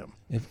eliminate him.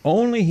 If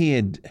only he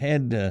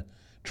had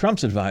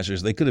Trump's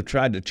advisors, they could have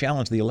tried to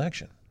challenge the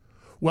election.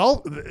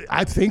 Well,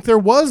 I think there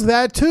was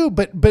that too,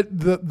 but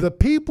the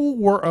people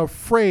were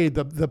afraid.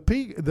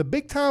 The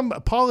big time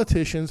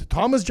politicians,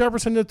 Thomas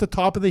Jefferson at the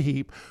top of the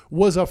heap,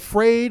 was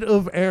afraid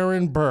of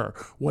Aaron Burr,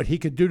 what he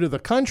could do to the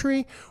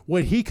country,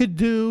 what he could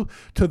do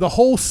to the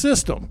whole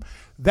system.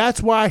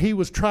 That's why he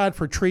was tried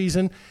for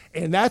treason,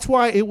 and that's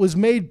why it was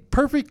made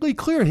perfectly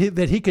clear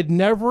that he could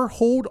never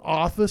hold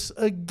office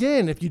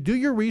again. If you do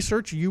your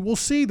research, you will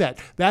see that.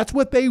 That's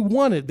what they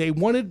wanted. They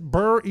wanted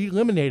Burr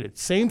eliminated.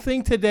 Same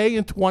thing today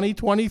in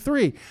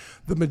 2023.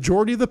 The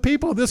majority of the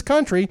people of this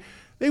country,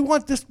 they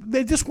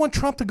just want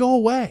Trump to go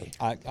away.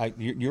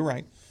 You're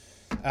right.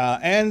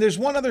 And there's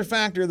one other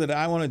factor that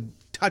I want to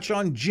touch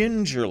on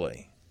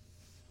gingerly.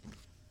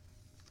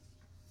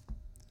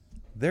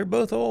 They're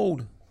both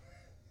old.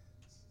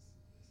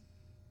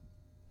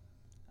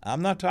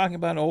 I'm not talking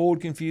about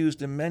old, confused,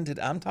 demented.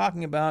 I'm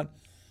talking about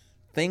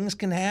things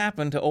can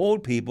happen to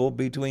old people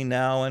between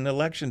now and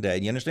Election Day.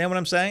 You understand what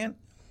I'm saying?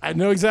 I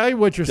know exactly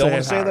what you're saying. Don't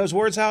want to say those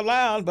words out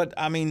loud, but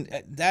I mean,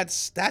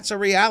 that's a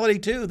reality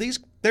too.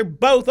 They're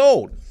both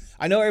old.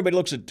 I know everybody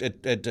looks at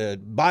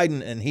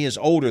Biden and he is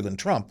older than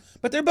Trump,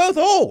 but they're both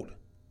old.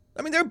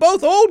 I mean, they're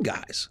both old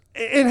guys.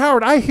 And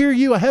Howard, I hear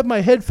you. I have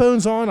my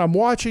headphones on. I'm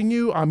watching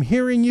you. I'm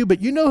hearing you.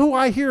 But you know who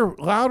I hear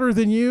louder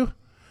than you?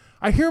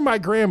 I hear my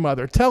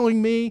grandmother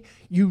telling me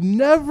you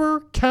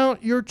never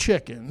count your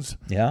chickens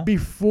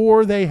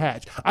before they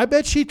hatch. I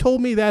bet she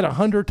told me that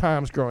 100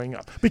 times growing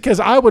up because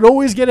I would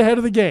always get ahead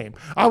of the game.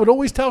 I would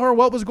always tell her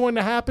what was going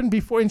to happen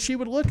before, and she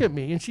would look at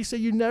me and she said,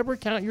 you never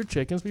count your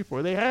chickens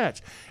before they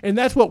hatch. And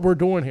that's what we're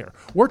doing here.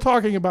 We're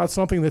talking about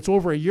something that's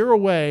over a year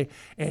away,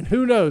 and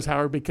who knows,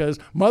 Howard, because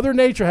Mother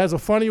Nature has a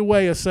funny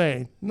way of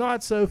saying,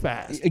 not so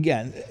fast.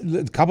 Again,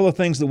 a couple of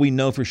things that we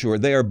know for sure.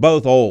 They are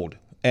both old.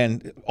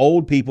 And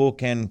old people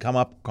can come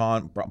up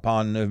upon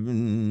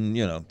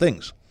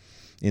things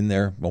in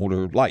their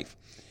older life.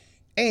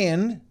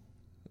 And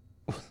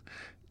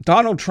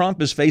Donald Trump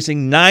is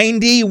facing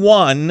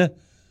 91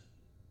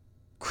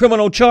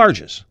 criminal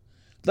charges.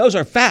 Those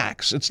are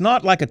facts. It's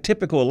not like a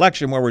typical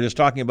election where we're just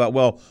talking about,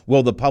 well,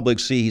 will the public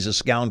see he's a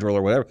scoundrel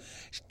or whatever.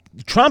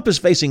 Trump is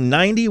facing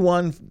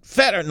 91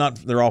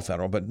 they're all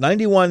federal, but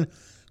 91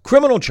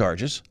 criminal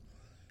charges,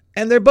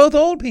 and they're both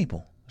old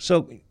people.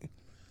 So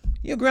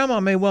your grandma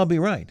may well be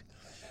right.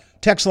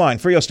 Text line,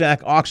 Frio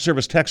Stack, Aux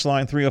Service text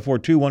line,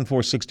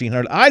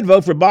 304-214-1600. I'd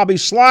vote for Bobby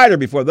Slider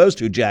before those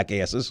two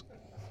jackasses.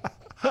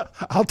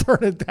 I'll turn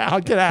it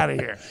down. Get out of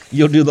here.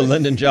 You'll do the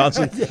Lyndon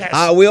Johnson? Yes.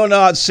 I will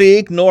not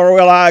seek, nor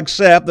will I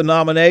accept the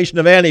nomination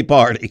of any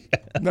party.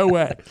 No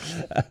way.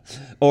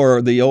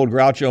 Or the old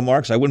Groucho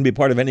Marx, I wouldn't be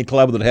part of any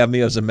club that would have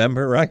me as a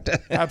member, right?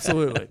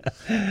 Absolutely.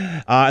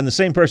 And the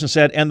same person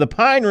said, and the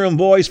Pine Room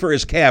Boys for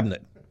his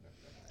cabinet.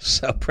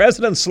 So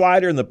President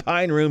Slider and the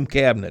Pine Room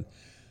cabinet.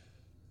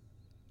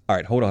 All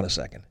right, hold on a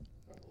second.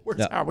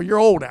 Where's Howard? You're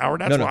old,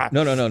 Howard. That's why.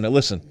 No.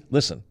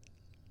 Listen.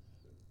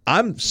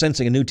 I'm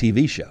sensing a new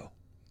TV show.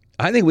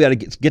 I think we ought to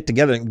get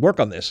together and work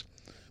on this.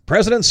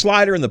 President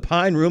Slider and the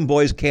Pine Room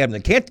Boys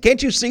cabinet.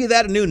 Can't you see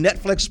that? A new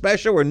Netflix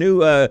special or a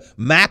new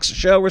Max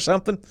show or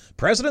something?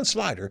 President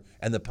Slider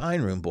and the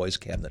Pine Room Boys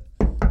cabinet.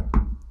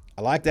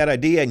 I like that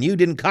idea, and you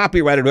didn't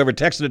copyright it. Whoever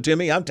texted it to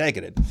me, I'm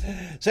taking it.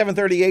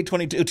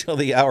 7:38:22 till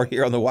the hour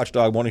here on the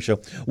Watchdog Morning Show.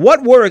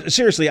 What words,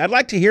 seriously, I'd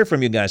like to hear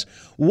from you guys.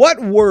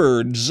 What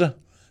words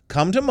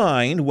come to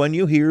mind when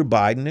you hear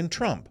Biden and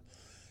Trump?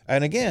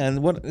 And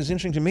again, what is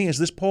interesting to me is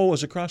this poll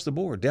is across the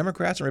board.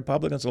 Democrats and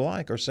Republicans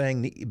alike are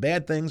saying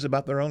bad things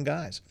about their own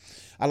guys.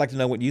 I'd like to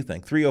know what you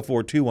think.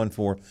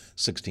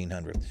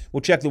 304-214-1600.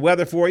 We'll check the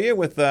weather for you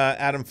with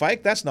Adam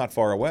Fike. That's not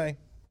far away.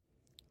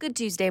 Good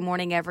Tuesday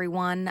morning,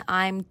 everyone.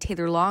 I'm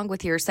Taylor Long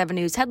with your 7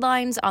 News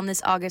headlines on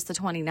this August the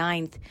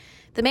 29th.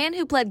 The man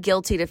who pled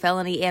guilty to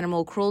felony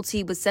animal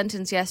cruelty was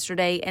sentenced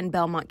yesterday in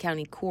Belmont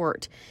County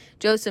Court.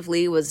 Joseph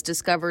Lee was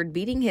discovered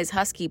beating his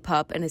husky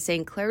pup in a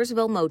St.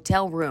 Clairsville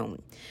motel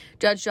room.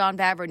 Judge John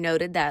Vavra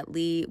noted that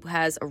Lee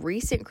has a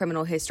recent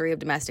criminal history of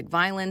domestic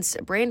violence,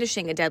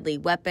 brandishing a deadly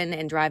weapon,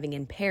 and driving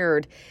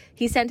impaired.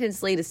 He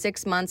sentenced Lee to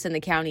 6 months in the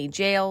county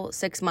jail,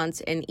 6 months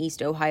in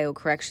East Ohio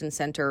Correction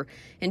Center,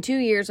 and 2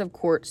 years of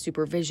court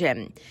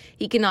supervision.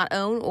 He cannot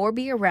own or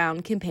be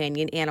around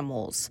companion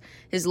animals.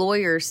 His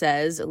lawyer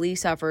says Lee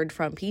suffered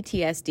from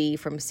PTSD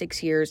from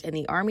 6 years in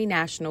the Army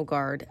National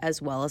Guard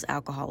as well as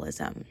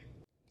alcoholism.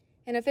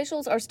 And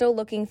officials are still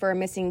looking for a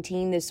missing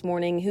teen this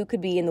morning who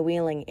could be in the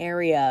Wheeling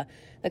area.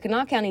 The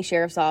Kanawha County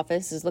Sheriff's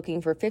Office is looking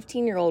for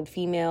 15-year-old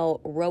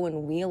female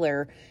Rowan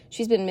Wheeler.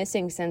 She's been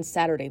missing since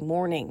Saturday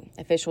morning.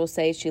 Officials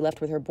say she left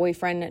with her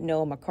boyfriend,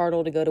 Noah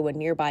McCardle, to go to a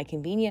nearby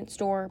convenience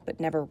store, but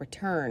never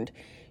returned.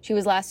 She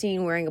was last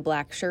seen wearing a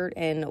black shirt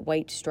and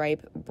white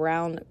stripe,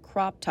 brown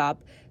crop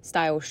top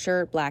style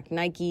shirt, black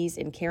Nikes,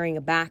 and carrying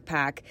a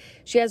backpack.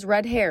 She has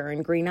red hair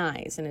and green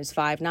eyes and is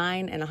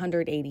 5'9" and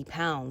 180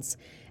 pounds.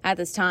 At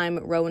this time,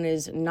 Rowan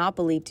is not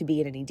believed to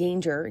be in any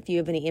danger. If you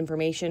have any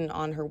information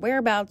on her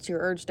whereabouts, you're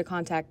urged to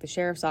contact the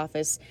Sheriff's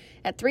Office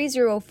at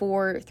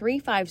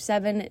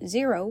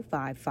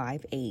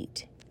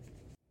 304-357-0558.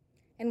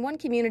 And one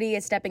community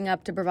is stepping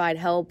up to provide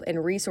help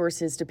and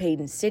resources to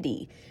Paden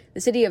City.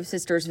 The city of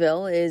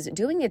Sistersville is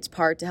doing its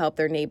part to help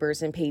their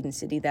neighbors in Paden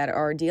City that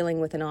are dealing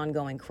with an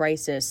ongoing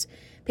crisis.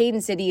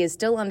 Paden City is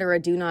still under a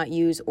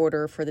do-not-use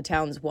order for the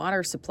town's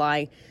water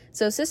supply,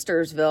 so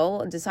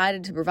Sistersville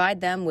decided to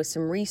provide them with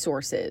some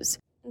resources.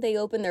 They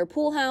opened their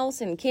pool house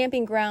and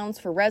camping grounds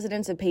for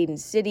residents of Paden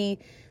City.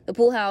 The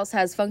pool house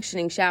has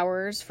functioning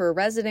showers for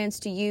residents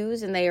to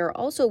use, and they are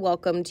also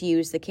welcome to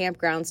use the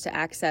campgrounds to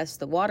access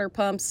the water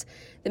pumps.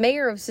 The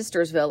mayor of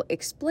Sistersville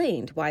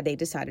explained why they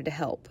decided to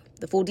help.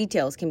 The full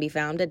details can be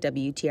found at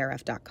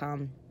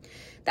WTRF.com.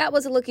 That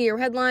was a look at your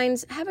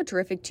headlines. Have a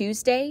terrific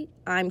Tuesday.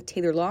 I'm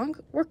Taylor Long,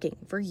 working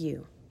for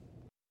you.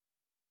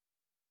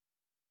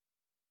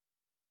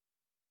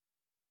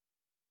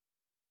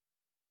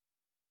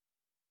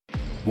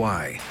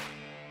 Why?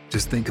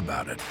 Just think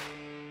about it.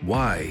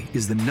 Why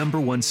is the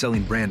 #1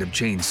 selling brand of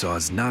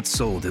chainsaws not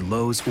sold at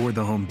Lowe's or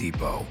the Home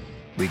Depot?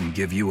 We can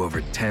give you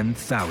over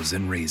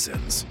 10,000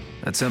 reasons.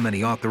 That's how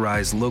many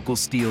authorized local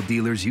steel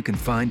dealers you can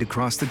find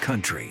across the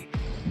country.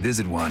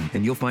 Visit one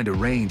and you'll find a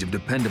range of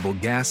dependable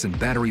gas and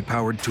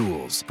battery-powered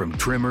tools, from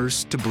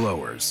trimmers to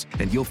blowers.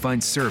 And you'll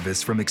find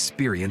service from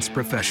experienced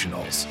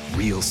professionals.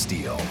 Real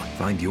steel.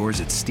 Find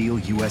yours at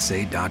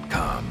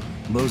steelusa.com.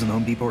 Lowe's and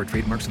Home Depot are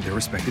trademarks of their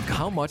respective companies.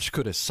 How much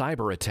could a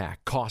cyber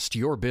attack cost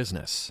your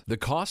business? The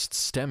costs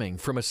stemming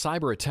from a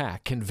cyber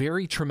attack can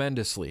vary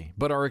tremendously,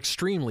 but are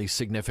extremely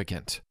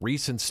significant.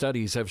 Recent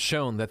studies have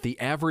shown that the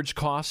average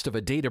cost of a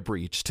data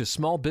breach to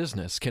small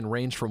business can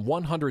range from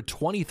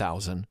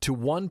 $120,000 to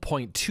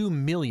 $1.2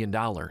 million.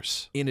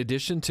 In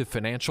addition to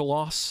financial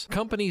loss,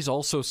 companies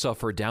also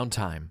suffer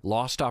downtime,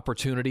 lost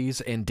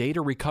opportunities, and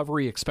data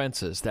recovery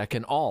expenses that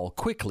can all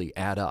quickly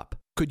add up.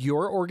 Could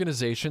your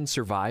organization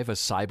survive a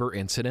cyber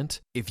incident?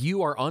 If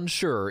you are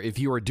unsure if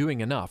you are doing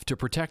enough to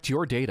protect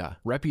your data,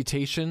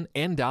 reputation,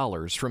 and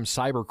dollars from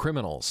cyber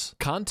criminals,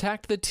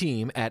 contact the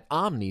team at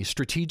Omni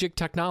Strategic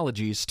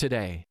Technologies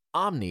today.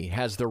 Omni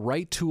has the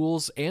right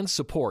tools and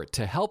support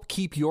to help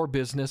keep your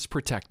business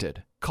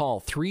protected.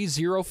 Call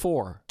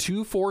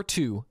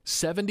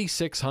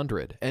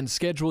 304-242-7600 and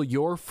schedule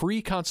your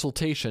free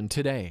consultation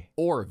today,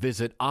 or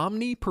visit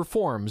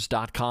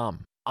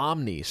omniperforms.com.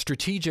 Omni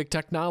Strategic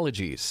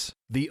Technologies,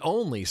 the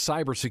only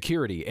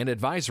cybersecurity and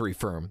advisory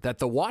firm that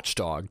the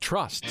Watchdog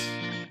trusts.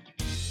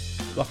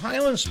 The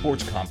Highlands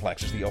Sports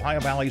Complex is the Ohio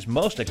Valley's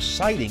most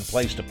exciting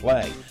place to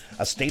play.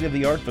 A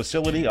state-of-the-art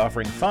facility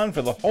offering fun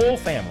for the whole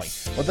family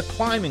with a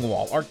climbing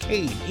wall,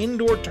 arcade,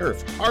 indoor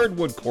turf,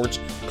 hardwood courts,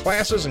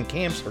 classes and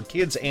camps for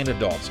kids and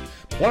adults.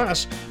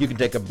 Plus, you can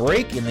take a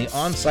break in the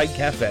on-site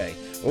cafe.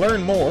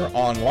 Learn more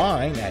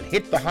online at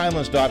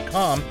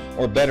hitthehighlands.com,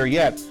 or better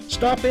yet,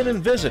 stop in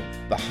and visit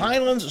the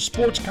Highlands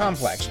Sports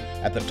Complex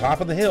at the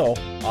top of the hill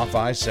off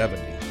I-70.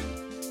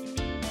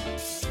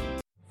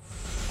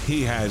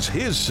 He has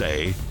his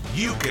say.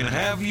 You can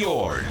have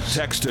yours.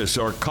 Text us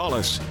or call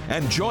us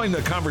and join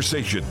the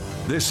conversation.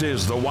 This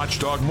is the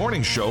Watchdog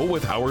Morning Show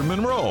with Howard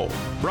Monroe.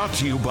 Brought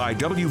to you by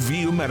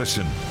WVU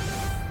Medicine.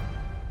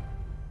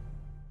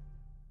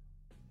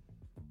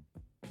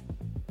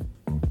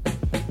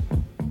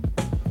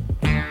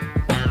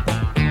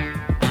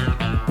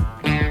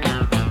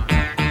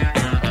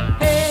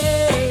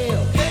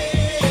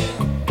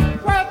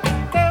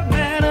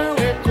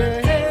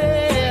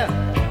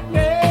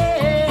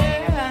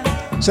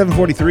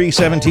 7:43,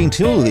 17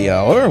 till the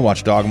hour.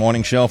 Watchdog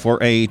Morning Show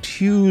for a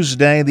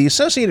Tuesday. The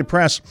Associated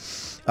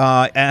Press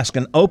asked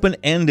an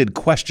open-ended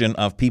question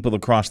of people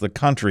across the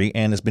country,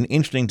 and it's been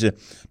interesting to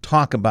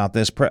talk about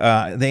this.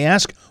 They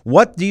ask,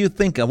 what do you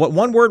think of? What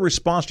one-word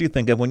response do you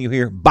think of when you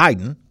hear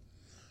Biden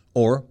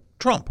or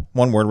Trump?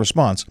 One-word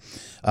response.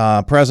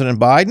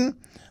 President Biden,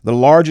 the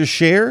largest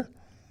share,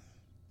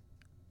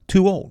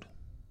 too old.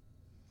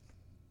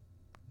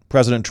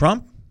 President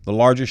Trump, the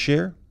largest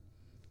share,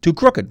 too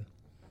crooked.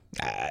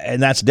 And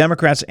that's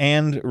Democrats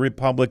and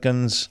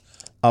Republicans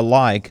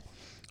alike.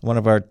 One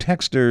of our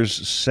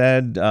texters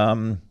said,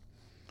 let's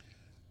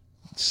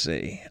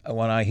see,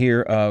 when I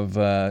hear of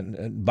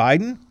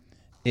Biden,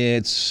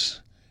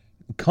 it's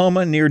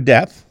coma near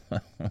death,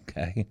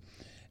 okay,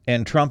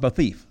 and Trump a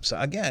thief. So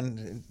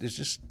again, it's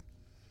just,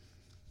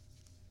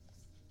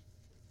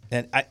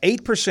 and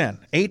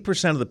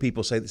 8% of the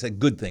people say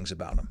good things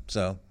about him.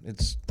 So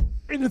it's.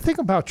 And the thing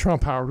about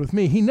Trump, Howard, with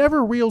me, he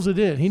never reels it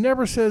in. He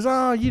never says,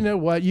 you know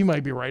what, you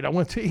might be right.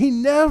 He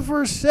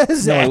never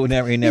says that.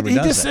 No, he never does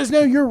He just that. says,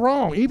 no, you're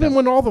wrong. Even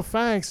when all the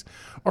facts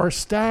are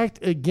stacked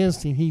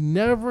against him, he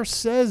never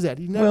says that.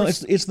 Well,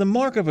 it's the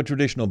mark of a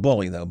traditional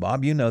bully, though,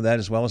 Bob. You know that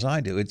as well as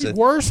I do. It's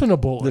worse than a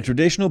bully. The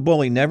traditional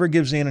bully never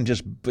gives in and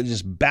just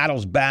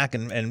battles back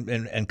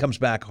and comes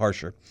back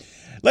harsher.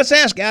 Let's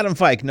ask Adam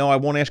Fike. No, I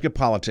won't ask you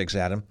politics,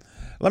 Adam.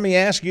 Let me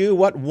ask you,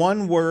 what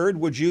one word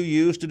would you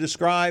use to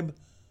describe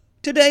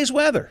today's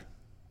weather?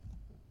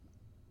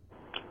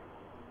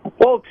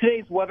 Well,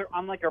 today's weather,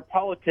 unlike our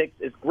politics,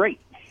 is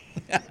great.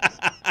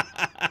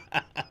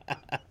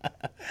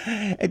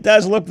 It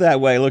does look that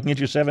way. Looking at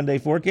your 7-day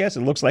forecast,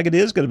 it looks like it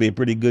is going to be a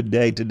pretty good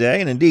day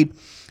today. And indeed,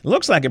 it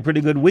looks like a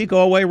pretty good week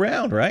all the way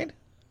around, right?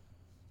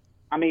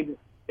 I mean,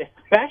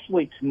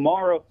 especially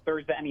tomorrow,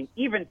 Thursday. I mean,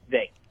 even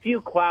today,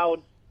 few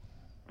clouds,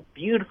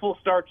 beautiful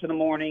start to the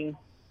morning.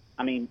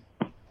 I mean,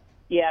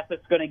 yes,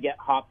 it's going to get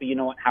hot, but you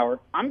know what, Howard?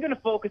 I'm going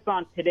to focus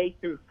on today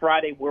through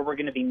Friday, where we're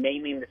going to be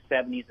mainly in the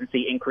 70s and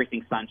see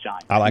increasing sunshine.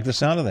 I like the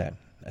sound of that.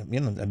 You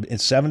know,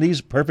 it's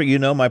 70s, perfect. You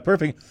know, my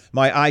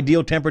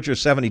ideal temperature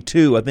is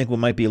 72. I think we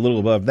might be a little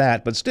above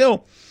that, but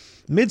still,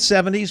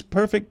 mid-70s,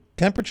 perfect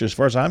temperature as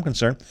far as I'm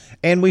concerned.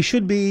 And we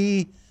should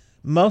be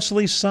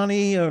mostly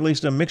sunny, or at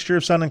least a mixture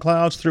of sun and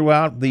clouds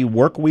throughout the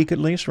work week at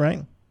least,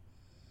 right?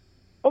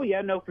 Oh,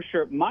 yeah, no, for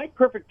sure. My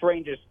perfect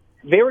range is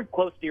very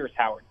close to yours,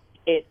 Howard.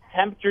 It's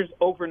temperatures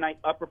overnight,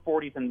 upper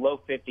 40s and low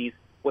 50s,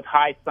 with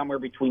highs somewhere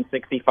between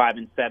 65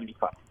 and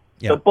 75.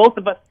 Yeah. So both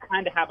of us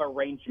kind of have our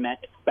range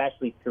met,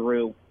 especially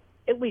through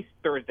at least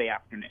Thursday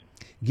afternoon.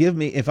 Give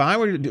me, if I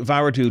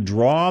were to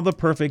draw the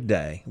perfect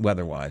day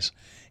weather-wise,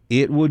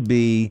 it would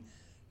be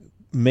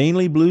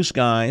mainly blue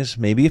skies,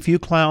 maybe a few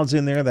clouds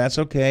in there. That's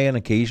okay. An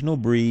occasional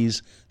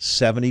breeze,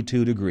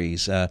 72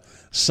 degrees.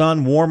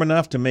 Sun warm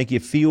enough to make you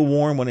feel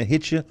warm when it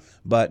hits you,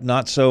 but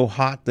not so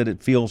hot that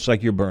it feels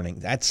like you're burning.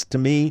 That's, to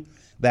me,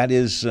 that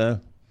is,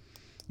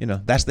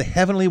 that's the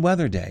heavenly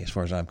weather day as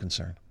far as I'm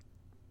concerned.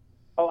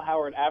 Oh,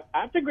 Howard, I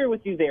have to agree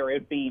with you there. It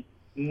would be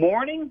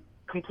morning,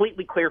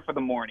 completely clear for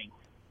the morning.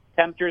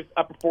 Temperatures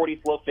upper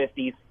 40s, low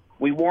 50s.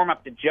 We warm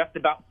up to just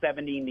about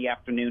 70 in the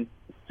afternoon.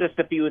 Just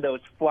a few of those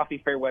fluffy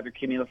fair weather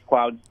cumulus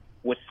clouds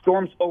with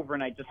storms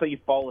overnight, just so you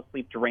fall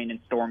asleep to rain and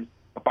storms.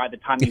 But by the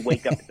time you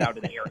wake up, it's out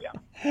of the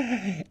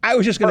area. I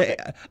was just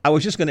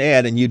going to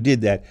add, and you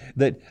did that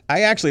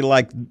I actually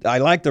like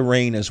the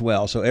rain as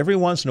well. So every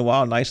once in a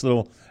while, a nice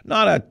little,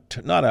 not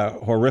a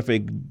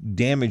horrific,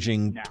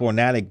 damaging,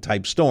 tornadic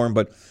type storm,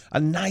 but a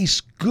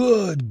nice,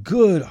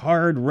 good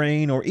hard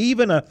rain, or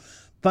even a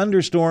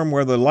thunderstorm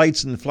where the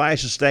lights and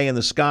flashes stay in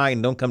the sky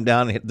and don't come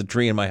down and hit the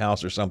tree in my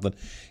house or something.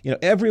 You know,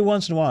 every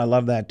once in a while, I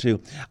love that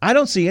too. I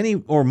don't see any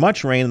or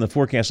much rain in the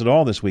forecast at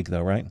all this week,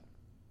 though, right?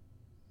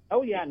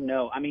 Oh, yeah,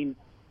 no. I mean,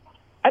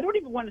 I don't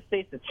even want to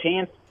say it's a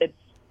chance.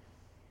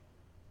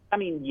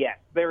 Yes,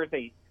 there is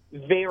a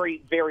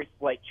very, very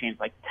slight chance,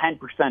 like 10%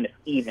 if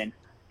even,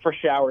 for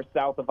showers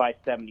south of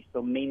I-70,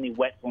 so mainly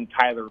Wetzel and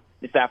Tyler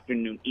this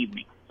afternoon,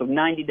 evening. So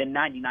 90 to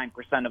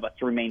 99% of us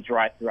remain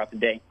dry throughout the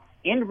day,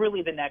 and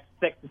really the next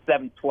 6 to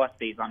 7 plus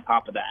days on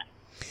top of that.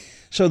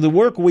 So the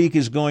work week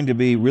is going to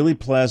be really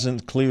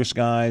pleasant, clear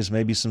skies,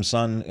 maybe some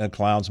sun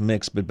clouds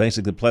mixed, but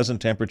basically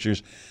pleasant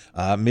temperatures,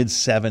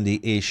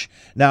 mid-70-ish.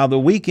 Now, the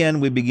weekend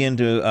we begin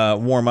to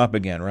warm up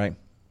again, right?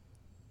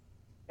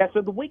 Yeah, so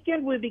the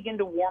weekend we begin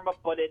to warm up,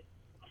 but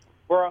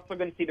we're also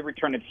going to see the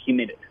return of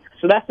humidity.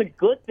 So that's a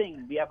good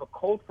thing. We have a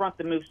cold front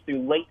that moves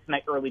through late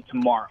tonight, early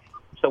tomorrow.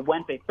 So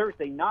Wednesday,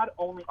 Thursday, not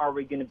only are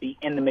we going to be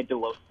in the mid to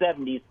low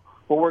 70s,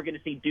 but we're going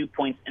to see dew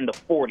points in the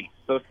 40s.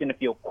 So it's going to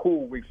feel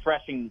cool,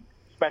 refreshing,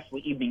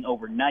 especially evening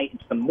overnight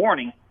into the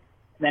morning.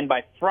 And then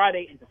by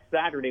Friday into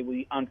Saturday,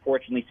 we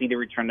unfortunately see the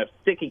return of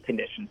sticky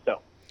conditions.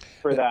 So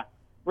for the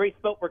race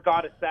boat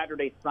regatta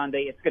Saturday,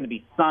 Sunday, it's going to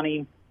be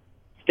sunny,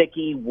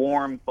 sticky,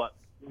 warm, but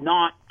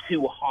not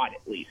too hot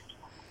at least.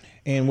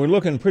 And we're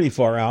looking pretty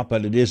far out,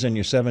 but it is in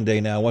your 7-day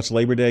now. What's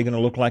Labor Day going to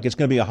look like? It's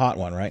going to be a hot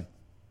one, right?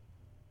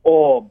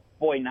 Oh,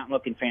 boy, not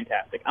looking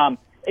fantastic.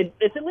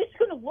 it's at least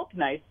going to look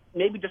nice.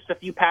 Maybe just a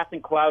few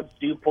passing clouds,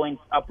 dew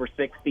points, upper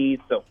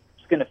 60s. So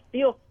it's going to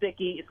feel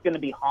sticky. It's going to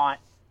be hot.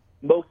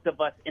 Most of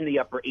us in the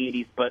upper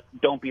 80s, but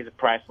don't be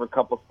surprised for a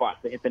couple of spots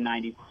that hit the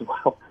 90s as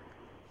well.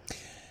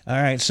 All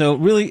right, so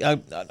really,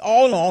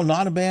 all in all,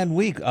 not a bad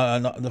week.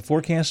 The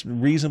forecast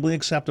reasonably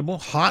acceptable.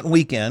 Hot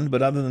weekend,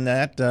 but other than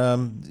that,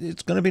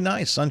 it's going to be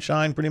nice.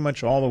 Sunshine pretty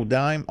much all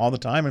the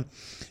time, and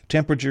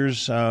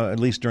temperatures, at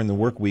least during the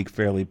work week,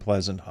 fairly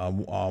pleasant,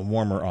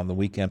 warmer on the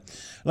weekend.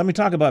 Let me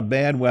talk about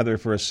bad weather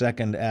for a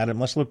second, Adam.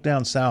 Let's look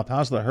down south.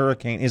 How's the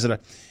hurricane? Is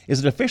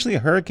it officially a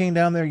hurricane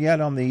down there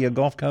yet on the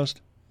Gulf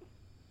Coast?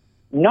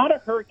 Not a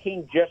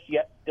hurricane just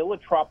yet. Still a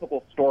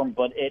tropical storm,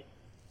 but it's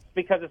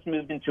because it's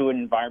moved into an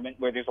environment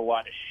where there's a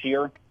lot of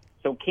shear,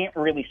 so it can't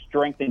really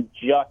strengthen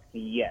just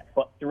yet.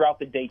 But throughout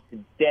the day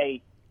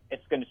today,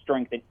 it's going to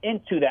strengthen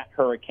into that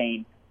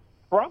hurricane.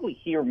 Probably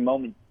here I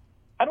don't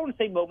want to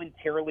say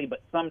momentarily,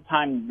 but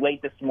sometime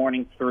late this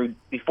morning through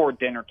before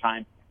dinner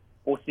time,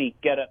 we'll see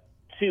get up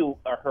to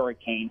a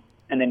hurricane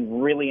and then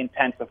really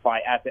intensify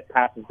as it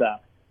passes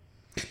up.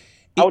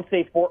 I would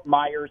say Fort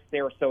Myers,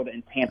 Sarasota,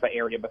 and Tampa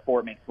area before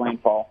it makes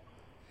landfall.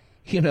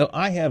 You know,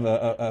 I have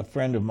a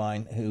friend of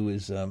mine who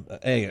is an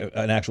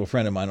actual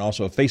friend of mine,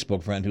 also a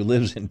Facebook friend who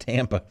lives in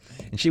Tampa,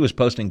 and she was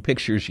posting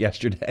pictures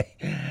yesterday.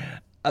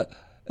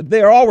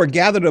 They all were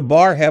gathered at a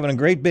bar having a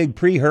great big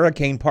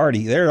pre-hurricane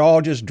party. They're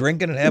all just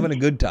drinking and having a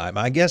good time.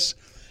 I guess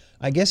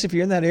if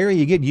you're in that area,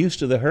 you get used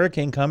to the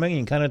hurricane coming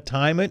and kind of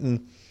time it,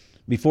 and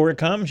before it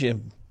comes, you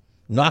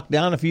knock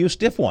down a few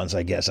stiff ones,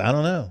 I guess. I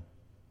don't know.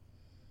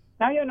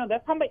 Now,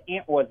 that's how my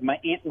aunt was. My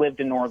aunt lived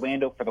in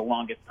Orlando for the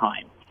longest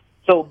time.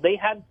 So they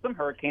had some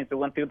hurricanes that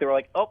went through. They were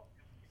like, oh,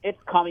 it's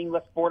coming.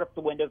 Let's board up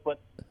the windows. Let's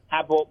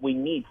have what we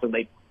need. So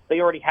they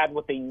already had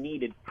what they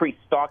needed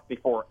pre-stocked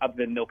before, other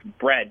than milk and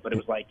bread. But it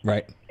was like,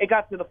 right. It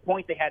got to the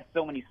point they had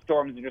so many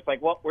storms. They're just like,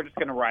 well, we're just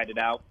going to ride it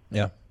out.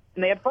 Yeah.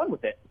 And they had fun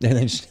with it. And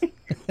they just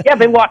yeah,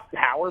 they lost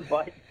power,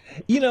 but...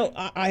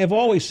 I have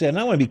always said, and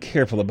I want to be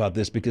careful about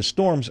this because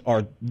storms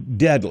are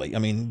deadly. I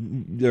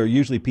mean, there are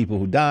usually people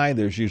who die.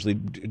 There's usually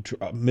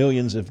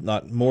millions, if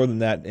not more than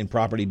that, in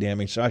property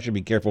damage, so I should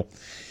be careful.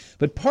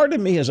 But part of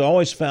me has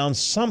always found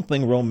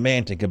something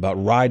romantic about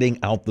riding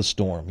out the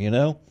storm,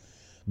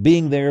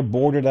 being there,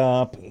 boarded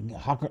up,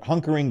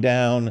 hunkering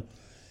down,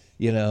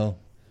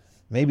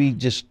 maybe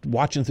just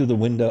watching through the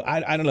window.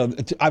 I don't know.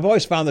 I've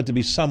always found that to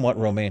be somewhat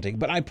romantic,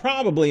 but I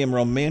probably am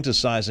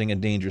romanticizing a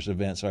dangerous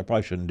event, so I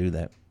probably shouldn't do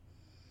that.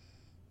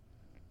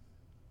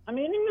 I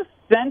mean, in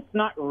a sense,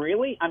 not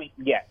really. I mean,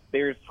 yes,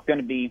 there's going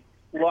to be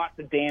lots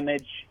of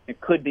damage.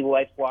 It could be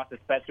life loss,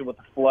 especially with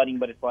the flooding,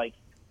 but it's like,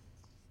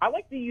 I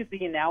like to use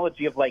the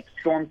analogy of like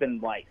storms in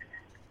life.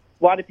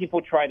 A lot of people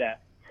try to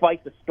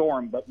fight the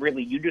storm, but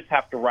really you just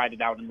have to ride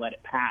it out and let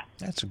it pass.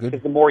 That's a good...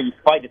 Because the more you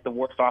fight it, the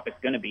worse off it's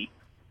going to be.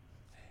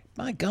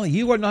 My golly,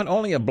 you are not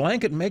only a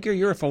blanket maker,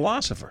 you're a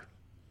philosopher.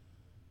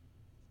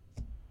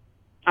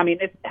 I mean,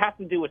 it has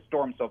to do with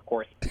storms, of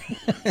course.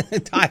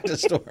 Tied to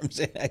storms.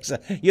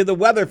 You're the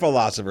weather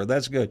philosopher.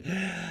 That's good.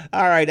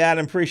 All right,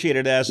 Adam, appreciate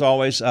it as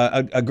always.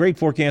 A great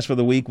forecast for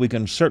the week. We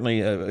can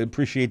certainly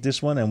appreciate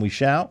this one, and we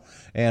shall.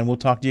 And we'll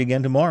talk to you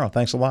again tomorrow.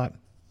 Thanks a lot.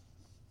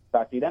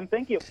 Talk to you then.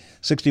 Thank you.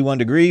 61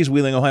 degrees,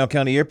 Wheeling, Ohio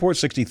County Airport,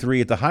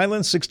 63 at the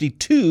Highlands,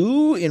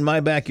 62 in my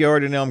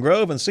backyard in Elm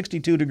Grove, and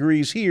 62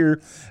 degrees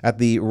here at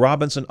the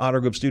Robinson Auto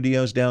Group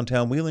Studios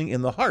downtown Wheeling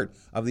in the heart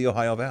of the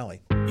Ohio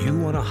Valley. You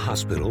want a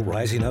hospital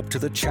rising up to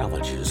the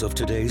challenges of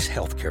today's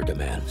healthcare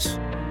demands.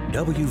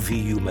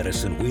 WVU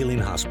Medicine Wheeling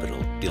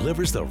Hospital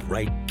delivers the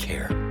right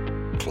care,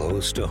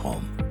 close to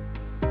home.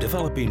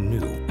 Developing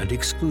new and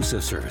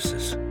exclusive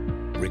services,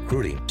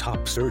 recruiting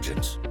top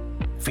surgeons,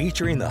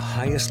 featuring the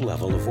highest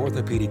level of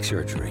orthopedic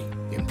surgery,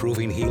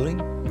 improving healing,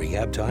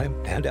 rehab time,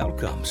 and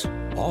outcomes,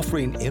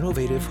 offering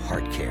innovative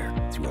heart care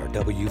through our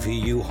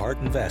WVU Heart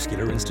and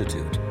Vascular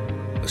Institute,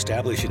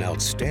 establishing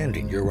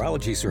outstanding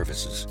urology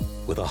services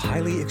with a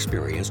highly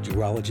experienced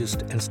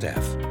urologist and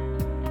staff,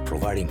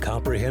 providing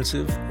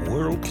comprehensive,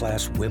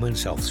 world-class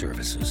women's health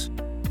services,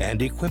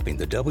 and equipping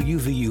the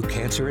WVU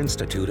Cancer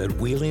Institute at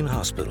Wheeling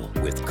Hospital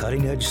with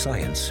cutting-edge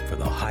science for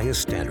the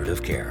highest standard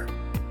of care.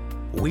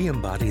 We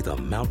embody the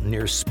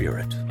mountaineer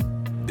spirit,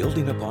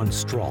 building upon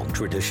strong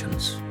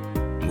traditions,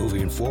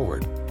 moving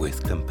forward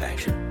with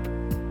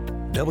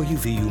compassion.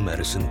 WVU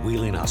Medicine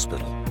Wheeling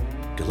Hospital,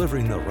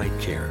 delivering the right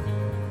care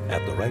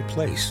at the right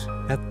place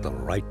at the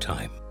right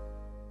time.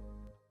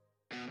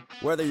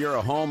 Whether you're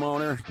a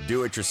homeowner,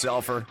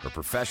 do-it-yourselfer, or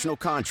professional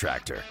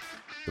contractor,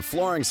 the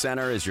Flooring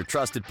Center is your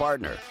trusted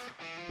partner.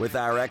 With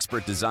our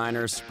expert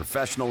designers,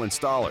 professional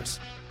installers,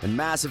 and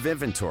massive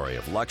inventory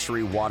of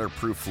luxury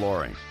waterproof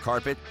flooring,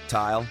 carpet,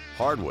 tile,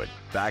 hardwood,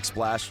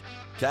 backsplash,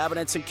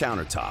 cabinets, and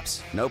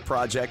countertops, no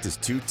project is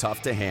too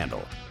tough to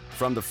handle.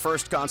 From the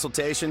first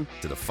consultation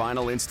to the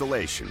final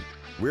installation,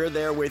 we're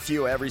there with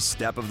you every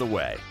step of the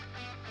way.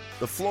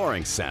 The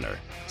Flooring Center,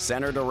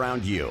 centered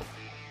around you.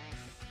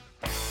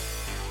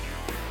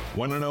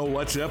 Want to know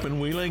what's up in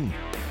Wheeling?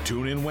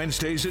 Tune in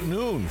Wednesdays at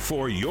noon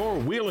for Your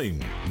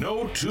Wheeling.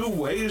 No two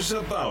ways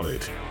about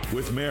it.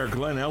 With Mayor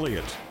Glenn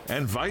Elliott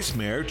and Vice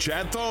Mayor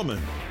Chad Thalman.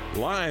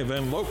 Live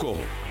and local.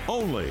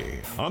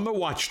 Only on the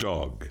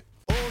Watchdog.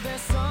 Oh,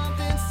 there's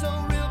something so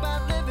real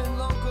about living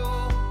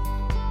local.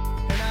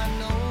 And I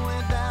know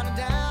without a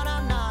doubt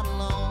I'm not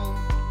alone.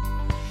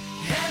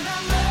 And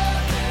I'm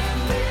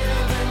loving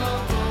living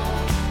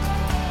local.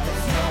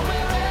 There's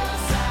nowhere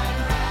else I'd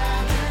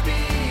rather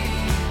be.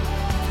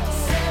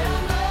 Said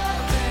I'm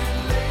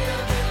loving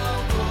living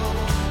local.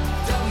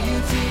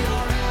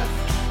 WTRF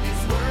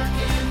is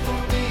working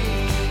for me.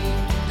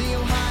 The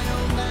Ohio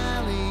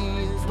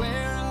Valley is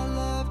where I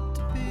love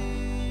to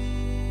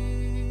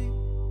be.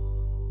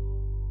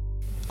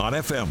 On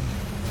FM,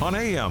 on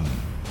AM,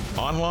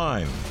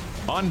 online,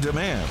 on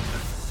demand,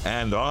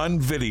 and on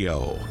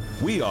video.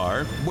 We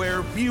are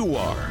where you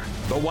are.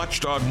 The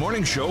Watchdog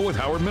Morning Show with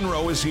Howard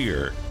Monroe is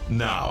here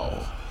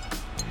now.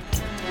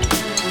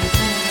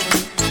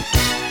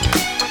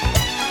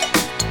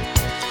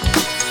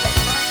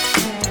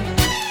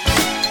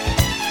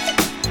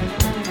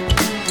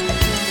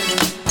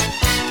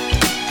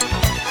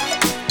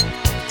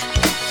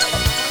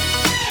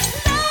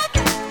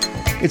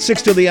 It's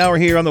 6 till the hour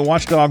here on the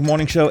Watchdog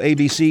Morning Show.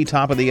 ABC,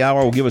 top of the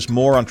hour, will give us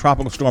more on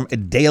Tropical Storm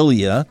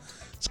Idalia.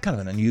 It's kind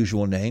of an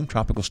unusual name,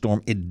 Tropical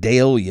Storm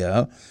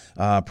Idalia.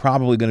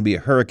 Probably going to be a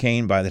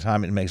hurricane by the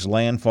time it makes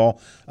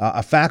landfall.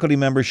 A faculty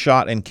member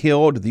shot and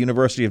killed at the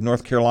University of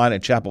North Carolina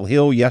at Chapel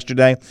Hill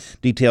yesterday.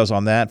 Details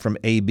on that from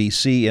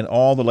ABC and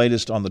all the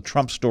latest on the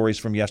Trump stories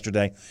from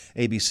yesterday.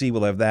 ABC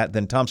will have that.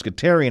 Then Tom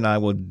Scuteri and I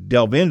will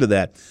delve into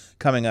that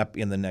coming up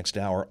in the next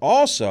hour.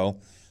 Also,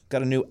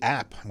 got a new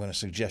app I'm going to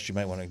suggest you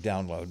might want to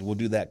download. We'll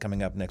do that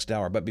coming up next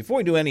hour. But before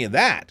we do any of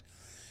that,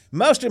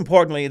 most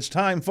importantly, it's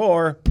time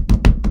for...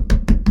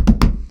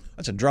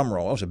 That's a drum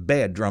roll. That was a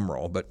bad drum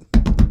roll, but...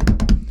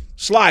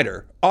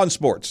 Slider on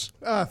sports.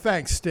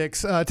 Thanks,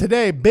 Sticks.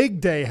 Today,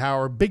 big day,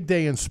 Howard. Big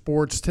day in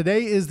sports.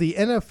 Today is the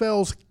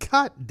NFL's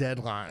cut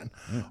deadline.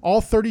 All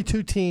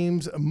 32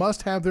 teams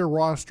must have their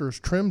rosters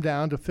trimmed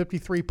down to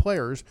 53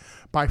 players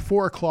by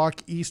 4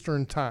 o'clock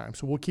Eastern time.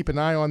 So we'll keep an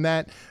eye on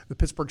that. The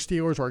Pittsburgh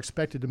Steelers are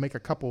expected to make a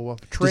couple of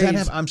trades. Does that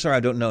happen? I'm sorry,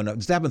 I don't know. No,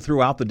 does that happen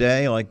throughout the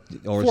day? Or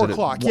 4 is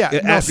o'clock, it yeah.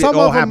 It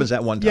all happens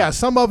at one time. Yeah,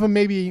 some of them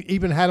maybe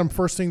even had them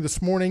first thing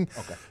this morning.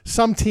 Okay.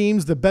 Some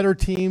teams, the better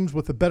teams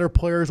with the better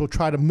players, will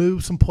try to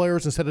move some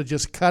players instead of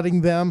just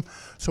cutting them.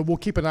 So we'll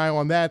keep an eye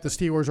on that. The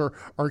Steelers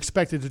are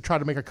expected to try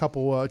to make a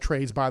couple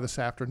trades by this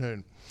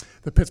afternoon.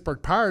 The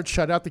Pittsburgh Pirates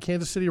shut out the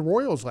Kansas City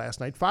Royals last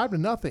night,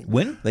 5-0.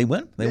 Win? They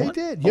win? They won?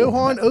 Did.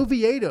 Johan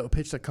Oviedo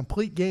pitched a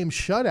complete game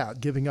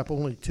shutout, giving up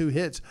only 2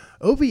 hits.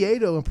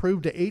 Oviedo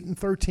improved to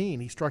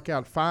 8-13. He struck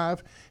out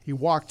 5. He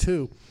walked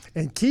 2.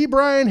 And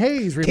Brian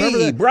Hayes, remember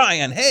that?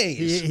 Brian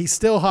Hayes. He's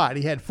still hot.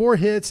 He had 4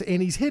 hits,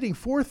 and he's hitting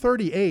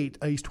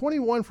 .438. He's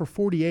 21 for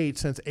 48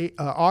 since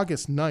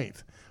August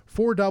 9th.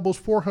 4 doubles,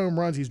 4 home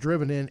runs. He's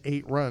driven in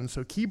 8 runs.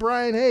 So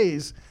Brian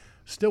Hayes,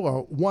 still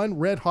a one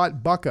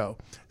red-hot bucko.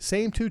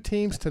 Same 2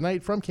 teams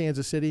tonight from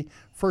Kansas City.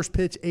 First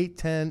pitch,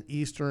 8:10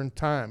 Eastern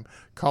time.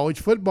 College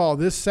football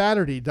this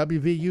Saturday,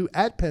 WVU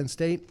at Penn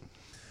State.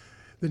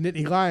 The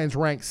Nittany Lions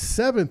ranked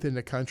 7th in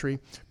the country.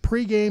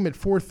 Pre-game at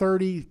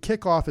 4:30,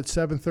 kickoff at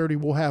 7:30.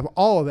 We'll have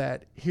all of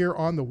that here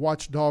on the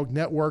Watchdog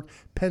Network.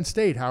 Penn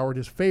State, Howard,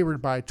 is favored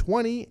by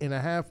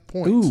 20.5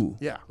 points. Ooh.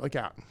 Yeah, look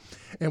out.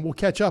 And we'll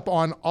catch up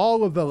on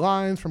all of the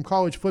lines from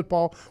college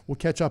football. We'll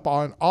catch up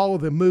on all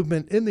of the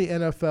movement in the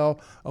NFL,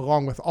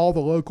 along with all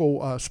the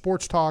local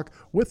sports talk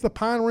with the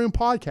Pine Room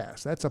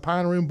podcast. That's the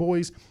Pine Room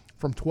Boys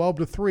from 12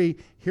 to 3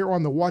 here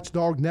on the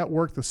Watchdog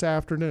Network this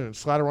afternoon.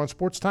 Slider on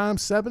Sports Time,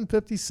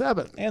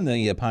 7:57. And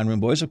the Pine Room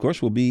Boys, of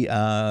course, will be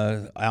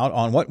out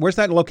on what? Where's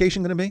that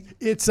location going to be?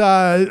 It's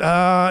on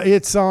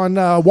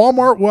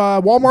Walmart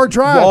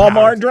Drive.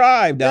 Walmart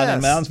Drive down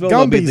in Moundsville.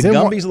 Gumby's. The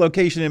Gumby's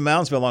location in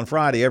Moundsville on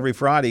Friday. Every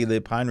Friday, the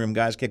Pine Room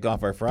guys kick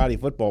off our Friday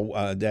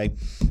football day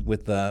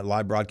with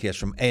live broadcasts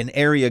from an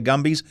area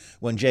Gumby's.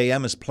 When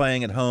JM is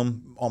playing at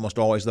home, almost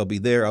always they'll be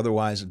there.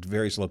 Otherwise, at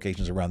various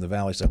locations around the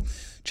valley. So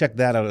check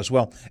that out as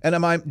well. And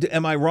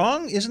am I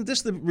wrong? Isn't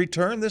this the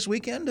return this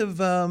weekend of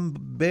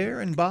Bear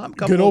and Bob?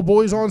 Good Old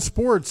Boys on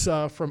Sports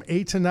from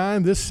 8 to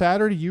 9 this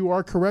Saturday. You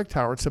are correct,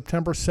 Howard.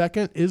 September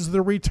 2nd is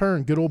the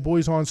return. Good Old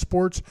Boys on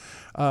Sports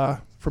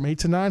from 8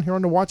 to 9 here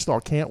on the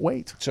Watchdog. Can't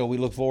wait. So we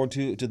look forward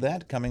to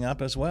that coming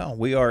up as well.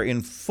 We are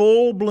in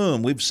full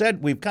bloom.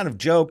 We've kind of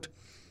joked.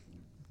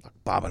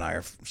 Bob and I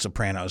are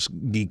Sopranos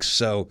geeks,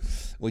 so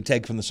we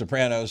take from the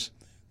Sopranos.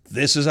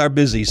 This is our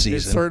busy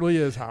season. It certainly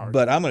is, Howard.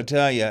 But I'm going to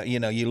tell you,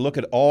 you look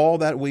at all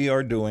that we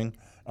are doing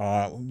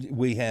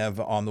We have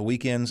on the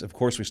weekends, of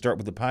course, we start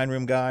with the Pine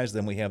Room guys.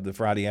 Then we have the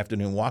Friday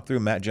afternoon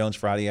walkthrough, Matt Jones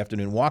Friday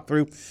afternoon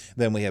walkthrough.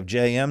 Then we have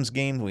JM's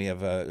game. We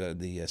have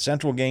the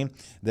Central game.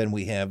 Then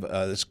we have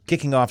this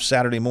kicking off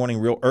Saturday morning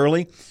real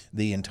early,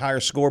 the entire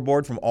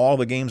scoreboard from all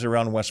the games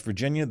around West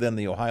Virginia. Then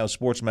the Ohio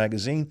Sports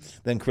Magazine.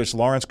 Then Chris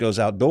Lawrence goes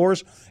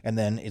outdoors. And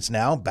then it's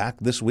now back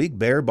this week,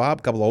 Bear,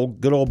 Bob, a couple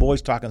of good old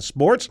boys talking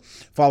sports,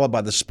 followed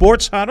by the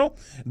Sports Huddle.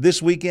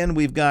 This weekend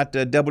we've got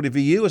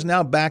WVU is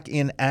now back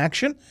in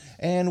action.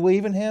 And we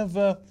even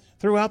have,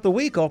 throughout the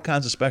week, all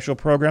kinds of special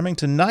programming.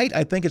 Tonight,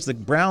 I think it's the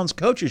Browns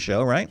Coaches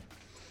Show, right?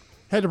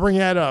 Had to bring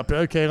that up.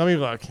 Okay, let me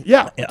look.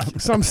 Yeah.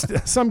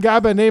 Some guy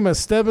by the name of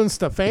Kevin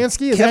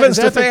Stefanski. Kevin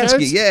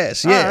Stefanski,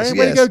 yes. All right,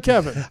 way to go,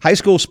 Kevin. High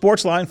School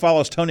Sports Line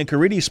follows Tony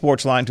Caridi's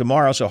Sports Line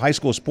tomorrow. So High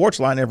School Sports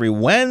Line every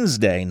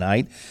Wednesday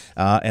night.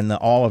 And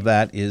all of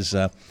that is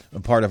a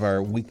part of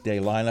our weekday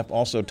lineup.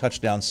 Also,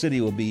 Touchdown City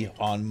will be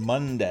on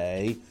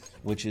Monday,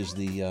 which is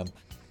the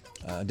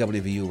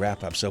WVU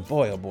wrap-up. So,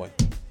 boy, oh, boy.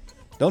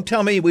 Don't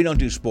tell me we don't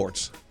do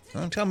sports.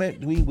 Don't tell me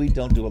we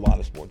don't do a lot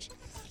of sports.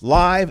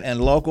 Live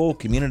and local,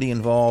 community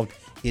involved.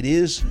 It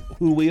is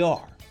who we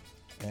are.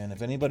 And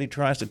if anybody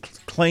tries to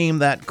claim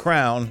that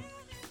crown,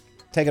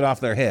 take it off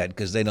their head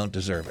because they don't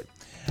deserve it.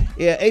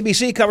 Yeah,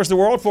 ABC covers the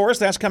world for us.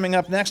 That's coming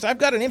up next. I've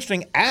got an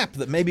interesting app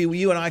that maybe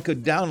you and I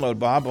could download,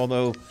 Bob,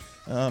 although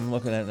I'm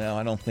looking at it now.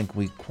 I don't think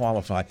we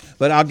qualify.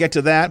 But I'll get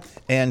to that.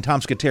 And Tom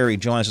Scuteri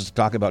joins us to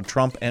talk about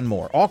Trump and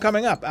more. All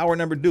coming up. Hour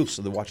number deuce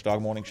of the Watchdog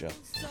Morning Show.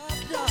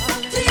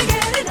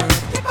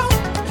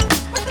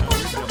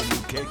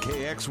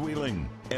 WKKX Wheeling.